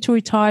looking to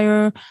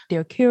retire.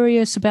 They're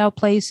curious about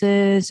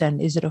places,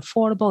 and is it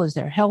affordable? Is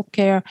there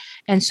healthcare?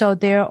 And so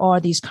there are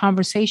these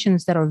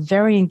conversations that are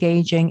very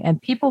engaging, and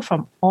people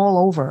from all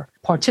over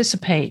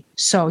participate.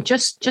 So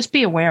just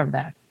be aware of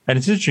that. And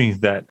it's interesting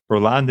that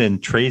Rolanda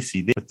and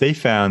Tracy, what they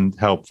found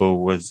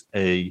helpful was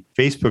a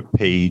Facebook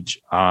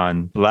page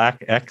on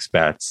Black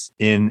expats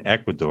in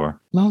Ecuador.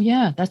 Oh,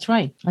 yeah, that's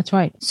right.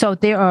 So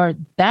they are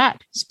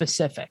that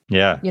specific.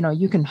 Yeah.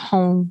 You can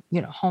home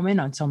in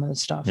on some of the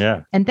stuff.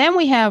 Yeah. And then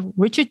we have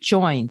Richard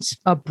Joines,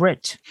 a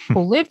Brit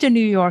who lived in New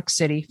York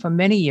City for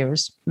many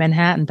years,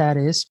 Manhattan, that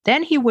is.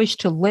 Then he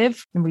wished to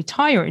live and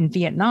retire in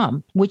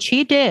Vietnam, which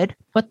he did.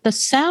 But the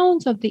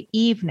sounds of the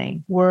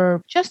evening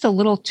were just a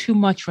little too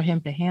much for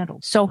him to handle.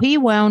 So he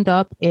wound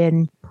up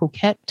in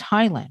Phuket,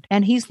 Thailand,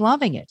 and he's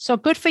loving it. So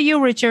good for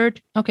you,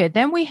 Richard. Okay,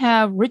 then we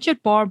have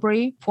Richard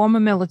Barbary,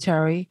 former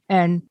military,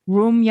 and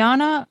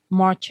Rumyana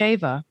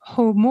Marcheva,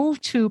 who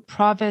moved to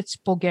Province,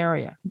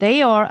 Bulgaria.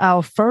 They are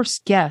our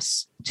first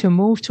guests to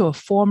move to a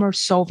former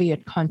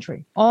Soviet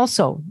country.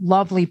 Also,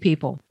 lovely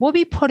people. We'll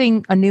be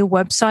putting a new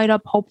website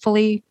up,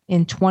 hopefully,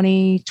 in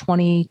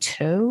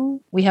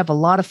 2022. We have a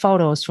lot of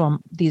photos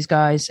from these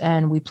guys,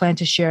 and we plan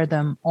to share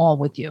them all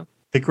with you.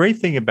 The great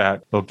thing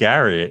about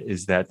Bulgaria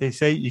is that they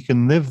say you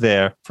can live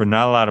there for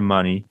not a lot of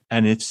money,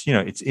 and it's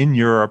in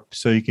Europe,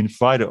 so you can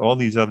fly to all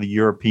these other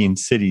European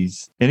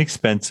cities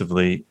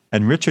inexpensively.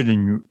 And Richard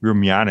and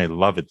Rumiane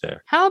love it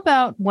there. How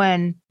about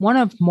when one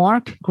of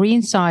Mark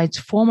Greenside's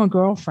former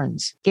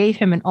girlfriends gave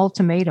him an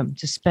ultimatum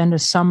to spend a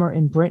summer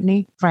in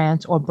Brittany,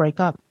 France, or break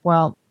up?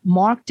 Well,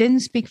 Mark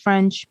didn't speak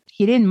French.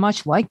 He didn't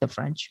much like the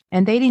French,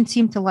 and they didn't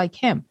seem to like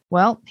him.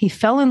 Well, he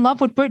fell in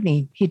love with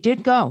Brittany. He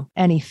did go,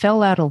 and he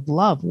fell out of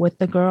love with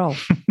the girl.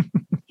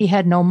 He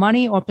had no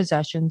money or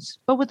possessions,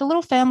 but with a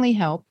little family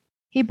help,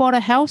 he bought a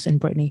house in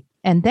Brittany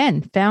and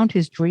then found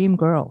his dream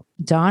girl,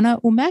 Donna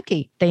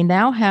Umeki. They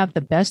now have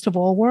the best of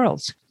all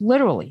worlds.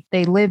 Literally,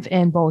 they live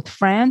in both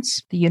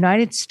France, the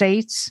United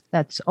States,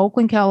 that's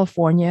Oakland,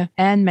 California,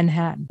 and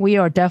Manhattan. We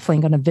are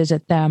definitely going to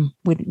visit them.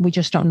 We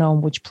just don't know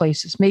in which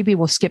places. Maybe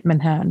we'll skip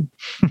Manhattan.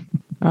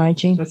 All right,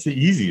 Gene? That's the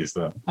easiest,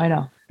 though. I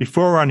know.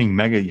 Before running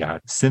mega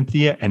yachts,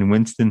 Cynthia and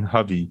Winston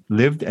Hovey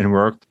lived and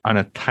worked on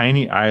a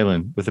tiny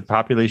island with a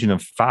population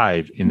of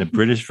 5 in the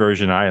British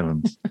Virgin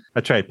Islands.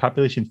 That's right,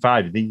 population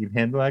 5. You think you can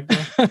handle that,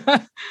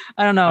 girl?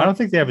 I don't know. I don't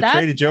think they have a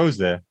Trader Joe's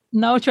there.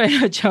 No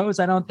Trader Joe's,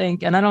 I don't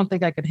think. And I don't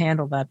think I could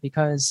handle that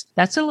because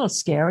that's a little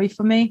scary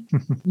for me.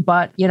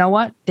 But you know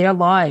what? Their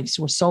lives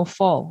were so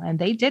full and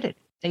they did it.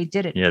 They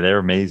did it. Yeah, they're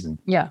amazing.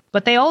 Yeah.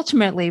 But they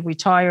ultimately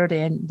retired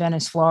in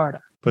Venice,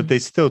 Florida. But they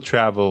still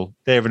travel.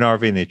 They have an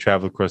RV and they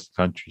travel across the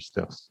country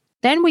still.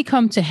 Then we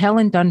come to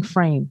Helen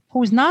Dunframe,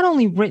 who's not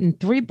only written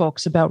 3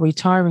 books about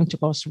retiring to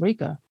Costa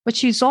Rica, but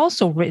she's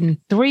also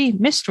written 3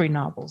 mystery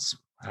novels.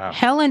 Wow.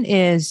 Helen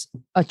is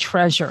a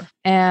treasure.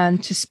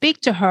 And to speak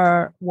to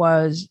her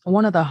was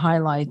one of the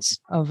highlights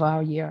of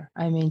our year.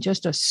 I mean,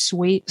 just a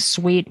sweet,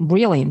 sweet,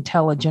 really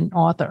intelligent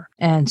author.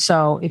 And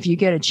so if you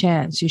get a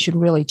chance, you should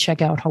really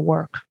check out her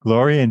work.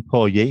 Gloria and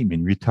Paul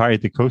Yateman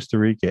retired to Costa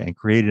Rica and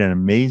created an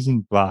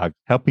amazing blog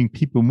helping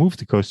people move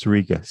to Costa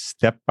Rica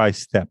step by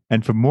step.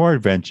 And for more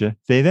adventure,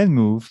 they then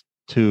moved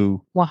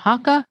to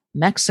Oaxaca,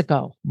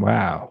 Mexico.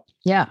 Wow.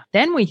 Yeah.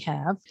 Then we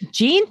have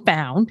Gene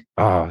found.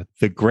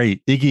 The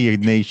great Iggy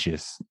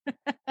Ignatius.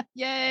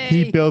 Yay.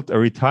 He built a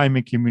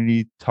retirement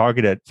community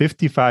targeted at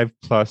 55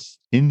 plus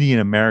Indian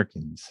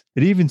Americans.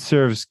 It even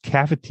serves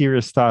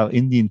cafeteria style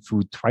Indian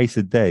food twice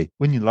a day.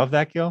 Wouldn't you love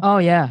that, Gil? Oh,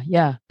 yeah.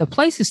 Yeah. The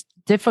place is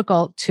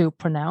difficult to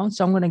pronounce.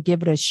 So I'm going to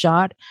give it a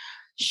shot.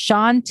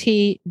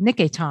 Shanti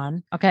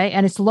Niketan, okay?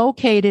 And it's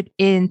located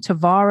in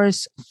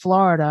Tavares,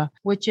 Florida,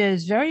 which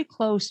is very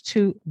close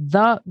to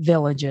the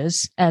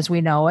Villages as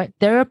we know it.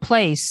 Their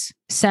place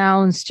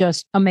sounds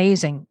just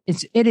amazing.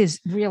 It is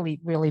really,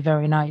 really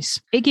very nice.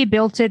 Iggy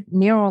built it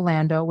near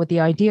Orlando with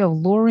the idea of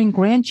luring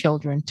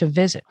grandchildren to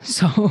visit.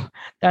 So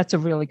that's a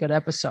really good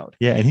episode.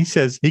 Yeah. And he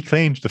says, he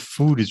claims the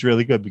food is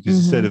really good because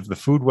he said if the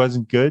food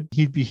wasn't good,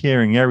 he'd be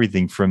hearing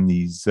everything from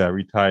these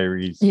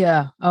retirees.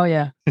 Yeah. Oh,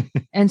 yeah.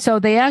 And so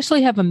they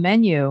actually have a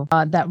menu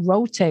that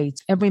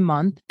rotates every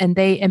month and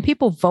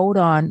people vote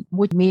on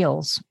which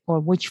meals or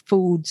which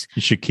foods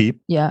you should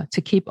keep. Yeah. To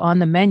keep on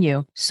the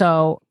menu.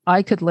 So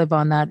I could live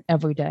on that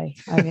every day.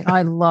 I mean,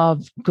 I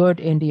love good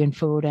Indian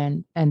food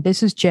and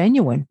this is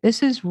genuine.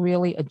 This is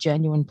really a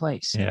genuine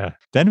place. Yeah.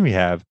 Then we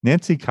have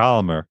Nancy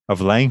Colomer of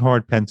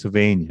Langhorne,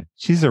 Pennsylvania.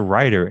 She's a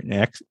writer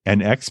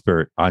and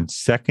expert on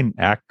second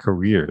act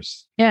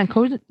careers. Yeah,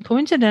 and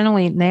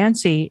coincidentally,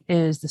 Nancy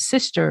is the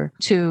sister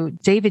to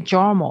David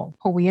Jarmel,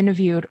 who we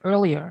interviewed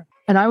earlier.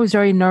 And I was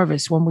very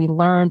nervous when we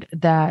learned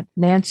that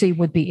Nancy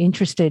would be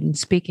interested in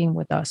speaking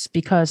with us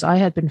because I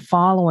had been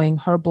following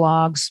her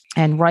blogs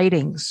and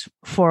writings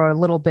for a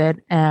little bit.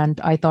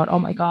 And I thought, oh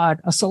my God,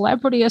 a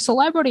celebrity.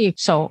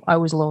 So I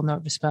was a little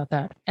nervous about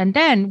that. And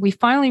then we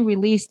finally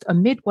released a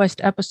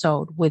Midwest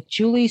episode with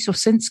Julie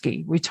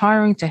Sosinski,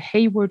 retiring to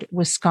Hayward,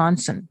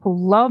 Wisconsin, who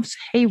loves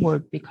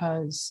Hayward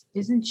because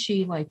isn't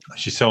she like...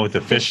 She's so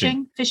into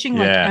fishing. Fishing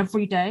like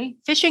every day.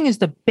 Fishing is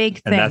the big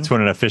thing. And that's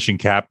one of the fishing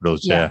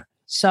capitals. Yeah.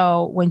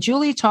 So when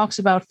Julie talks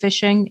about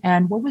fishing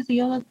and what was the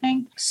other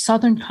thing?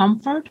 Southern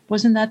Comfort?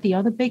 Wasn't that the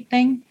other big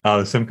thing?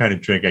 Oh, some kind of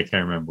drink. I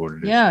can't remember what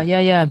it is.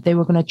 Yeah. They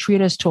were going to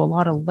treat us to a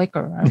lot of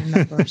liquor, I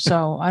remember.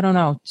 So I don't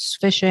know. It's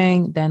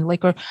fishing, then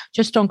liquor.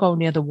 Just don't go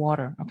near the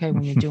water, okay,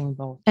 when you're doing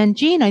both. And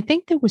Gene, I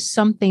think there was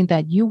something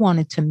that you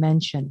wanted to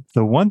mention.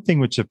 The one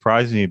thing which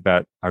surprised me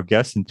about our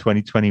guests in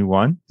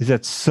 2021 is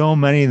that so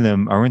many of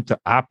them are into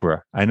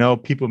opera. I know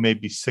people may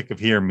be sick of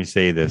hearing me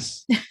say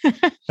this.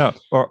 No,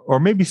 or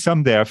maybe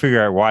someday I'll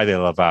figure out why they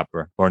love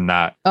opera or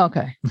not.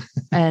 Okay.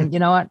 And you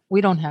know what?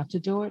 We don't have to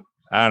do it.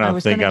 I don't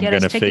think I'm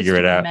going to figure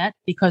it out.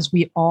 Because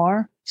we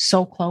are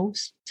so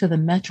close to the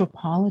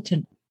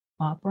Metropolitan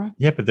Opera.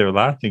 Yeah, but there are a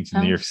lot of things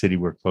in New York City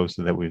we're close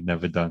to that we've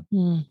never done.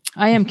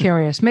 I am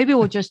curious. Maybe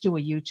we'll just do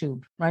a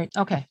YouTube, right?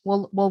 Okay.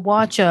 We'll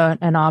watch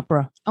an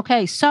opera.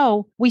 Okay.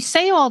 So we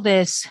say all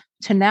this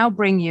to now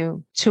bring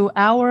you to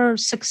our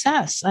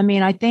success. I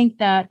mean, I think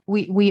that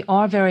we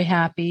are very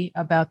happy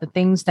about the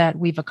things that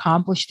we've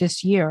accomplished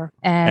this year.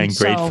 And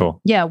grateful.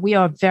 Yeah, we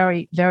are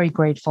very, very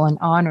grateful and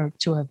honored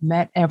to have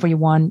met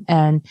everyone.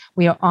 And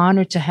we are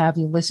honored to have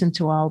you listen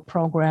to our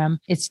program.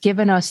 It's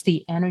given us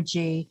the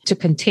energy to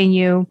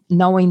continue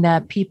knowing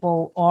that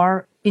people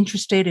are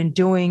interested in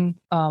doing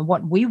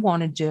what we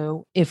want to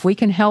do. If we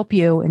can help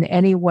you in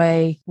any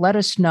way, let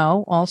us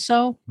know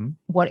also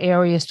what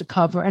areas to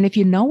cover. And if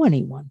you know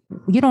anyone,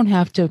 you don't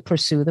have to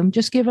pursue them.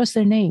 Just give us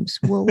their names.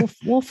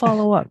 We'll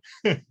follow up.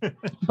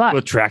 But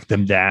we'll track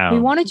them down. We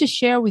wanted to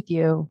share with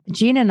you,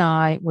 Gene and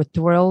I were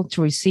thrilled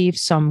to receive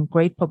some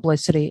great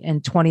publicity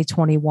in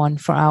 2021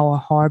 for our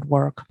hard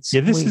work.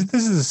 Yeah, this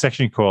is a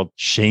section called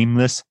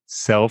Shameless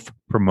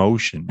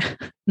Self-Promotion.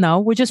 No,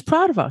 we're just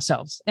proud of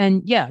ourselves.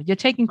 And yeah, you're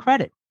taking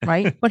credit,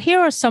 right? But here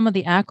are some of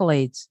the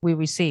accolades we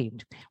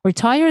received.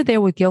 Retire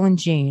There with Gil and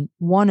Gene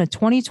won a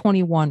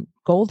 2021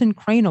 Golden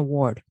Crane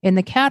Award in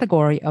the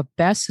category of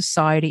Best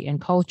Society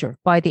and Culture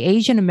by the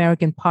Asian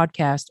American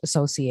Podcast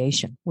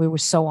Association. We were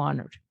so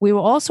honored. We were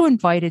also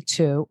invited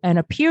to and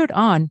appeared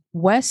on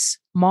Wes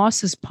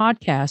Moss's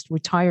podcast,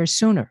 Retire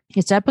Sooner.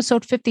 It's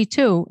episode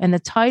 52, and the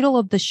title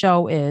of the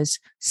show is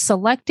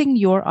Selecting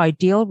Your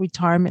Ideal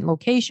Retirement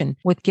Location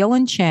with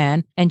Gillian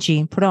Chan and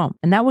Jean Prudhomme.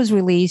 And that was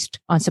released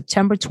on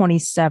September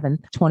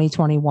 27th,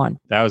 2021.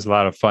 That was a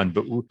lot of fun,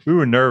 but we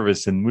were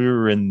nervous and we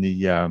were in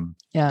the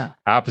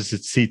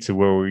opposite seats of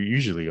where we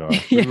usually are.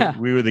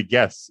 We were the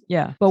guests.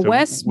 Yeah. But so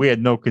Wes, we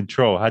had no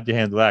control. How'd you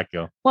handle that,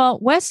 Gil? Well,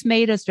 Wes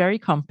made us very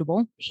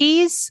comfortable.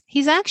 He's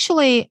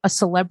actually a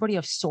celebrity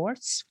of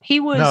sorts. He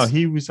was on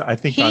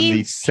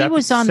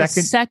the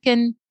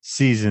second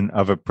season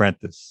of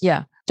Apprentice.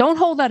 Yeah. Don't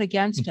hold that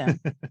against him.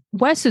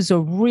 Wes is a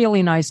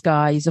really nice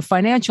guy. He's a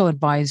financial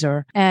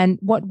advisor. And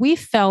what we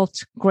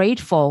felt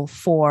grateful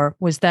for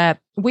was that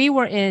we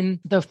were in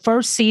the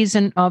first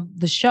season of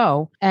the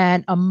show,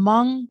 and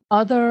among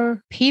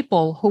other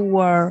people who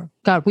were,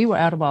 we were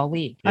out of our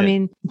league. Yeah. I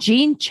mean,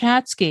 Gene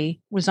Chatsky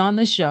was on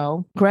the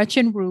show,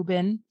 Gretchen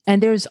Rubin,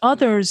 and there's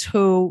others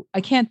who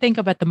I can't think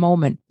of at the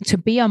moment. To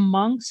be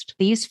amongst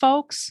these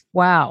folks,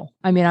 wow.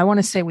 I mean, I want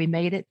to say we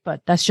made it,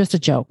 but that's just a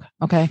joke,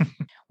 okay?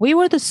 We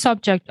were the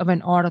subject of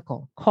an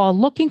article called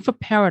Looking for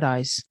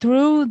Paradise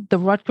through the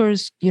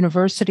Rutgers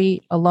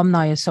University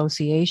Alumni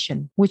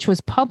Association, which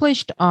was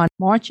published on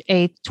March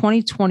 8th,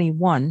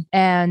 2021.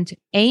 And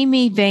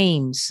Amy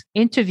Vames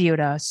interviewed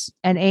us.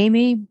 And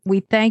Amy,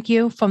 we thank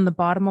you from the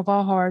bottom of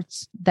our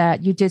hearts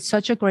that you did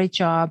such a great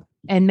job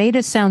and made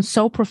us sound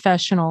so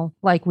professional,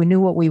 like we knew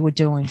what we were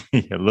doing.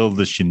 Yeah, little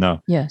does she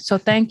know. Yeah. So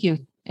thank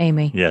you,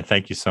 Amy. Yeah,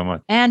 thank you so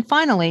much. And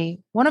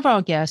finally, one of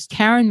our guests,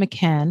 Karen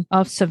McCann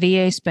of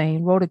Sevilla,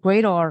 Spain, wrote a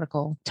great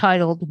article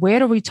titled Where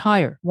to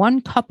Retire,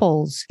 One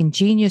Couple's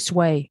Ingenious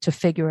Way to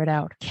Figure It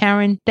Out.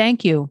 Karen,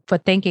 thank you for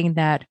thinking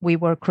that we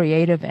were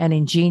creative and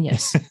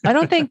ingenious. I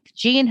don't think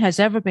Gene has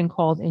ever been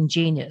called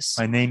ingenious.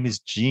 My name is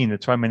Gene.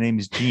 That's why my name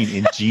is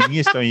Gene.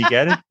 Ingenious, don't you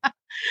get it?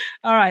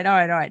 All right.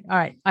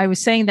 I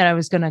was saying that I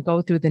was going to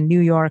go through the New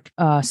York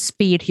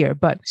speed here.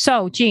 But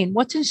so, Gene,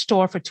 what's in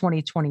store for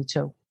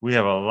 2022? We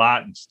have a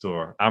lot in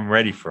store. I'm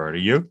ready for it. Are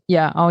you?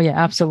 Yeah. Oh, yeah,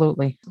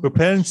 absolutely. We're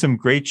planning some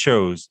great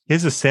shows.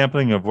 Here's a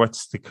sampling of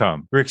what's to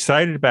come. We're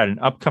excited about an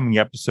upcoming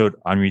episode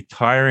on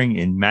retiring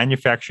in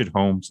manufactured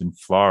homes in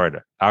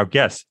Florida. Our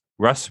guest,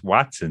 Russ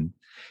Watson,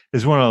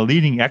 is one of the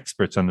leading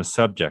experts on the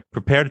subject.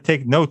 Prepare to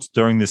take notes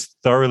during this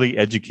thoroughly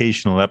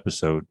educational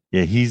episode.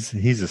 Yeah, he's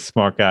a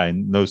smart guy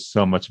and knows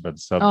so much about the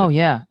subject. Oh,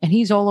 yeah. And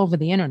he's all over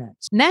the internet.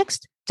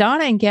 Next,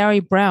 Donna and Gary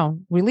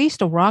Brown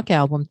released a rock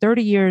album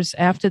 30 years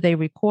after they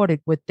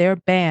recorded with their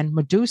band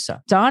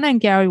Medusa. Donna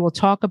and Gary will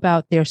talk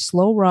about their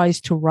slow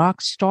rise to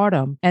rock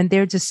stardom and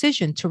their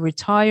decision to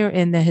retire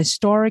in the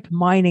historic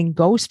mining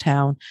ghost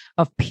town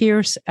of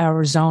Pierce,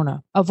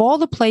 Arizona. Of all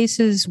the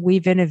places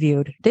we've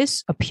interviewed,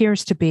 this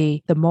appears to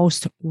be the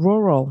most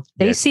rural.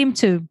 They seem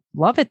to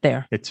love it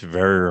there. It's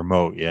very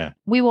remote, yeah.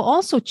 We will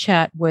also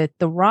chat with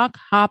the rock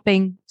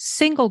hopping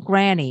single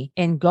granny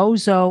in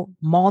Gozo,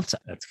 Malta.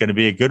 That's going to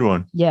be a good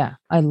one. Yeah,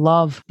 I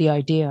love the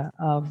idea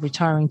of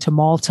retiring to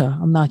Malta.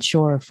 I'm not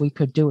sure if we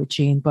could do it,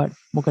 Gene, but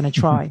we're going to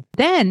try.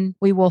 Then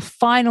we will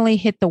finally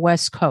hit the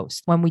West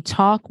Coast when we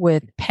talk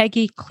with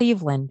Peggy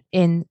Cleveland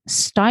in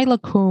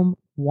Steilacoom,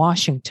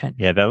 Washington.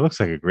 Yeah, that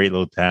looks like a great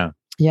little town.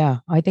 Yeah,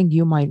 I think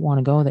you might want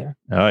to go there.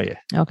 Oh, yeah.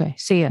 Okay,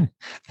 see ya.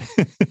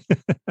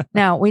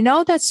 Now, we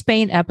know that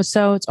Spain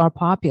episodes are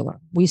popular.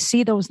 We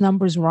see those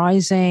numbers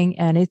rising,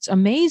 and it's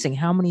amazing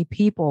how many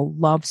people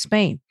love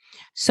Spain.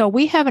 So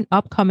we have an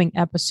upcoming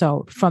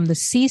episode from the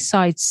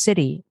seaside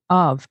city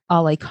of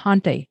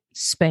Alicante,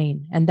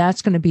 Spain, and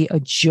that's going to be a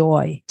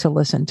joy to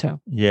listen to.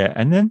 Yeah,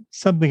 and then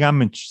something I'm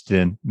interested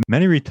in.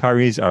 Many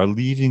retirees are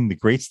leaving the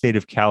great state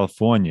of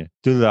California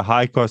due to the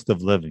high cost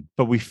of living.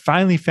 But we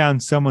finally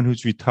found someone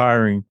who's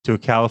retiring to a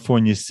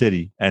California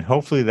city, and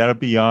hopefully that'll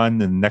be on in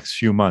the next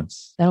few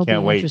months. That'll be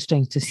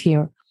interesting to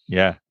hear.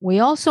 Yeah. We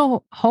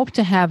also hope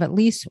to have at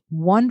least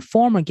one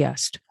former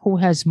guest who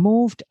has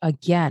moved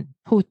again,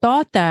 who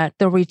thought that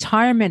the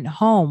retirement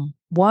home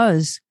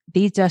was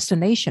the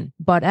destination,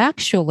 but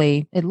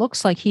actually it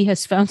looks like he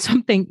has found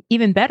something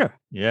even better.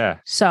 Yeah.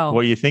 So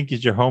what you think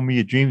is your home of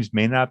your dreams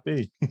may not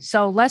be.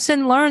 So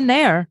lesson learned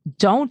there.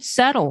 Don't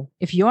settle.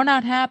 If you're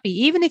not happy,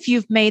 even if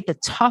you've made the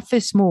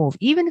toughest move,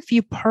 even if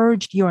you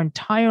purged your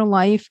entire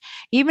life,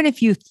 even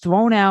if you've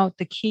thrown out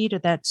the key to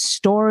that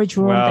storage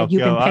room that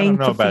you've been paying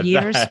for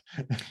years.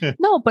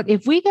 No, but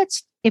if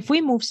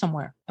we move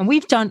somewhere and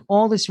we've done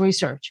all this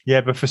research. Yeah,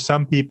 but for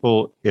some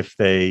people, if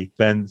they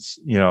spend,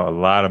 a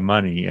lot of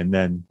money and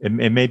then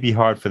it may be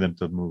hard for them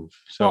to move.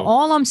 So well,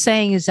 all I'm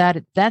saying is that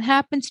if that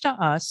happens to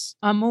us,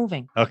 I'm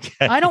moving.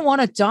 Okay. I don't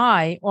want to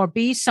die or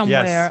be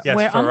somewhere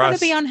where I'm going to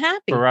be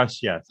unhappy. For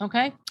us, yes.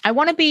 Okay. I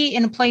want to be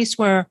in a place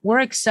where we're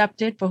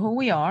accepted for who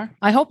we are.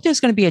 I hope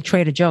there's going to be a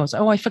Trader Joe's.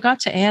 Oh, I forgot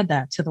to add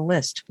that to the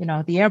list.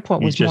 The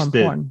airport was more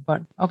important,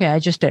 but okay, I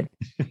just did.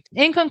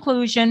 In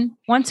conclusion,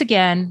 once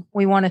again,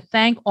 we want to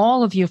thank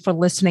all of you for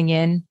listening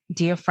in.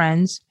 dear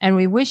friends, and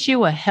we wish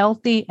you a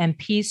healthy and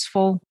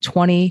peaceful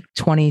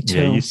 2022.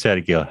 Yeah, you said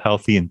it, Gil.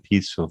 Healthy and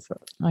peaceful.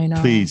 I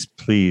know. Please,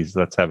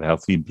 let's have a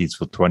healthy and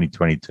peaceful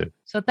 2022.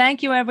 So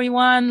thank you,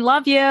 everyone.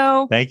 Love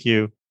you. Thank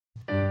you.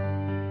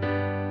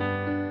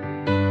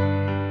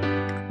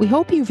 We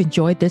hope you've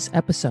enjoyed this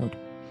episode.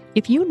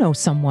 If you know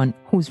someone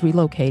who's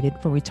relocated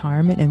for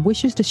retirement and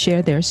wishes to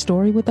share their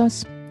story with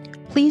us,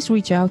 please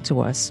reach out to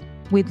us.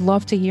 We'd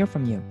love to hear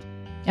from you.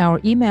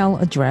 Our email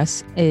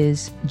address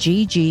is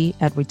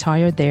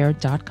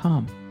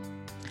gg@retirethere.com.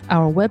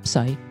 Our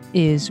website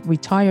is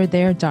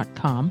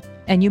retirethere.com,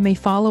 and you may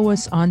follow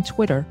us on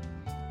Twitter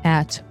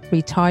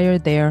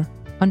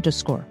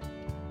 @retirethere_.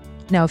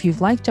 Now, if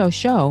you've liked our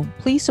show,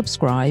 please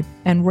subscribe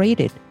and rate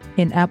it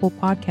in Apple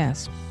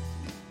Podcasts.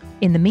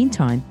 In the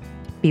meantime,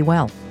 be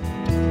well.